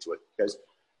 a week to work, he goes,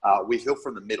 we fill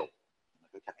from the middle. I'm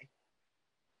like, okay.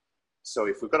 So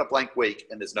if we've got a blank week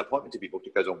and there's an appointment to be booked,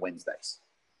 it goes on Wednesdays.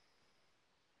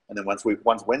 And then once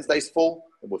Wednesday's full,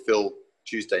 then we'll fill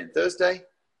Tuesday and Thursday.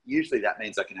 Usually that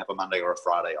means I can have a Monday or a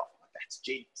Friday off. I'm like, that's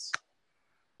genius,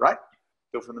 right?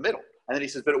 Fill from the middle. And then he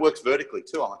says, but it works vertically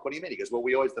too. I'm like, what do you mean? He goes, well,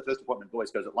 the first appointment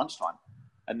always goes at lunchtime.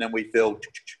 And then we fill.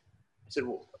 I said,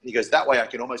 well, he goes, that way I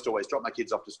can almost always drop my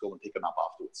kids off to school and pick them up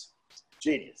afterwards.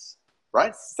 Genius,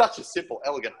 right? Such a simple,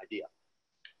 elegant idea.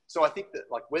 So I think that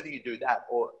like whether you do that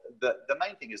or the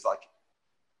main thing is like,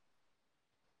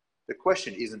 the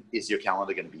question isn't, is your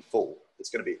calendar going to be full? It's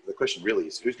going to be, the question really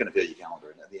is, who's going to fill your calendar?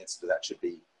 And the answer to that should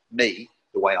be me,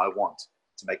 the way I want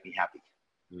to make me happy,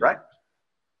 right?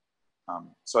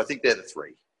 So I think they're the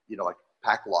three, you know, like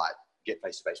pack light, get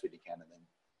face-to-face when you can, and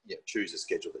then choose a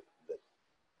schedule that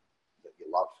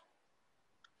you love.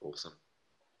 Awesome.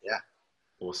 Yeah.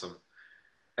 Awesome.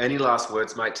 Any last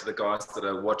words, mate, to the guys that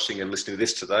are watching and listening to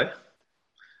this today?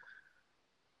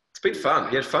 It's been fun.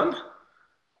 You had fun?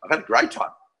 I've had a great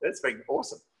time. It's been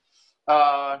awesome.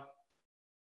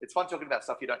 It's fun talking about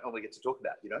stuff you don't normally get to talk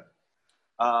about, you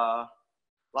know?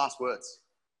 Last words.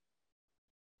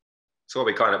 So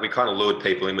we kind of lured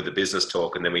people in with the business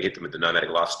talk and then we hit them with the nomadic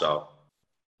lifestyle.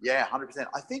 Yeah, 100%.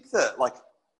 I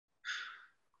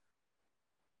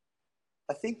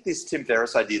think this Tim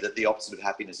Ferriss idea that the opposite of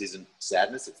happiness isn't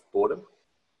sadness, it's boredom.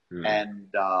 And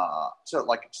so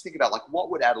like, just think about like what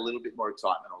would add a little bit more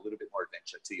excitement or a little bit more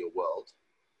adventure to your world.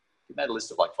 If you made a list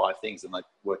of like 5 things and like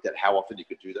worked out how often you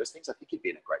could do those things, I think you'd be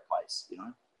in a great place, you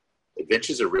know?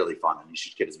 Adventures are really fun and you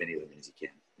should get as many of them as you can.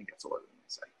 I think that's all I'm going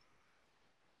to say.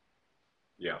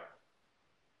 Yeah.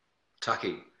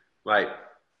 Taki, mate,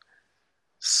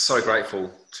 so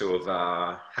grateful to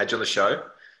have had you on the show.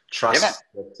 Trust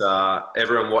that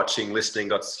everyone watching, listening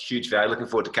got huge value. Looking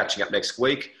forward to catching up next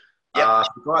week. If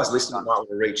you guys listening might want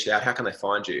to reach out, how can they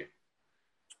find you?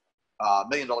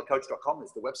 $milliondollarcoach.com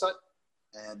is the website.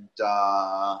 And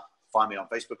find me on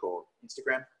Facebook or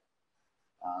Instagram.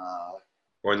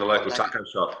 Or in the local taco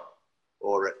shop.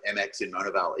 Or at MX in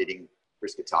Monavale eating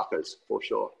brisket tacos, for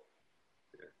sure.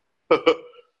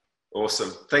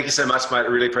 Awesome. Thank you so much, mate. I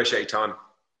really appreciate your time.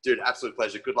 Dude, absolute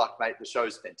pleasure. Good luck, mate. The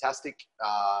show's fantastic.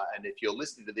 And if you're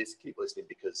listening to this, keep listening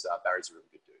because Barry's a really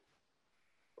good dude.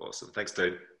 Awesome. Thanks,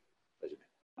 dude. Pleasure,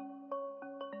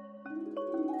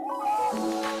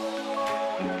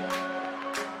 man.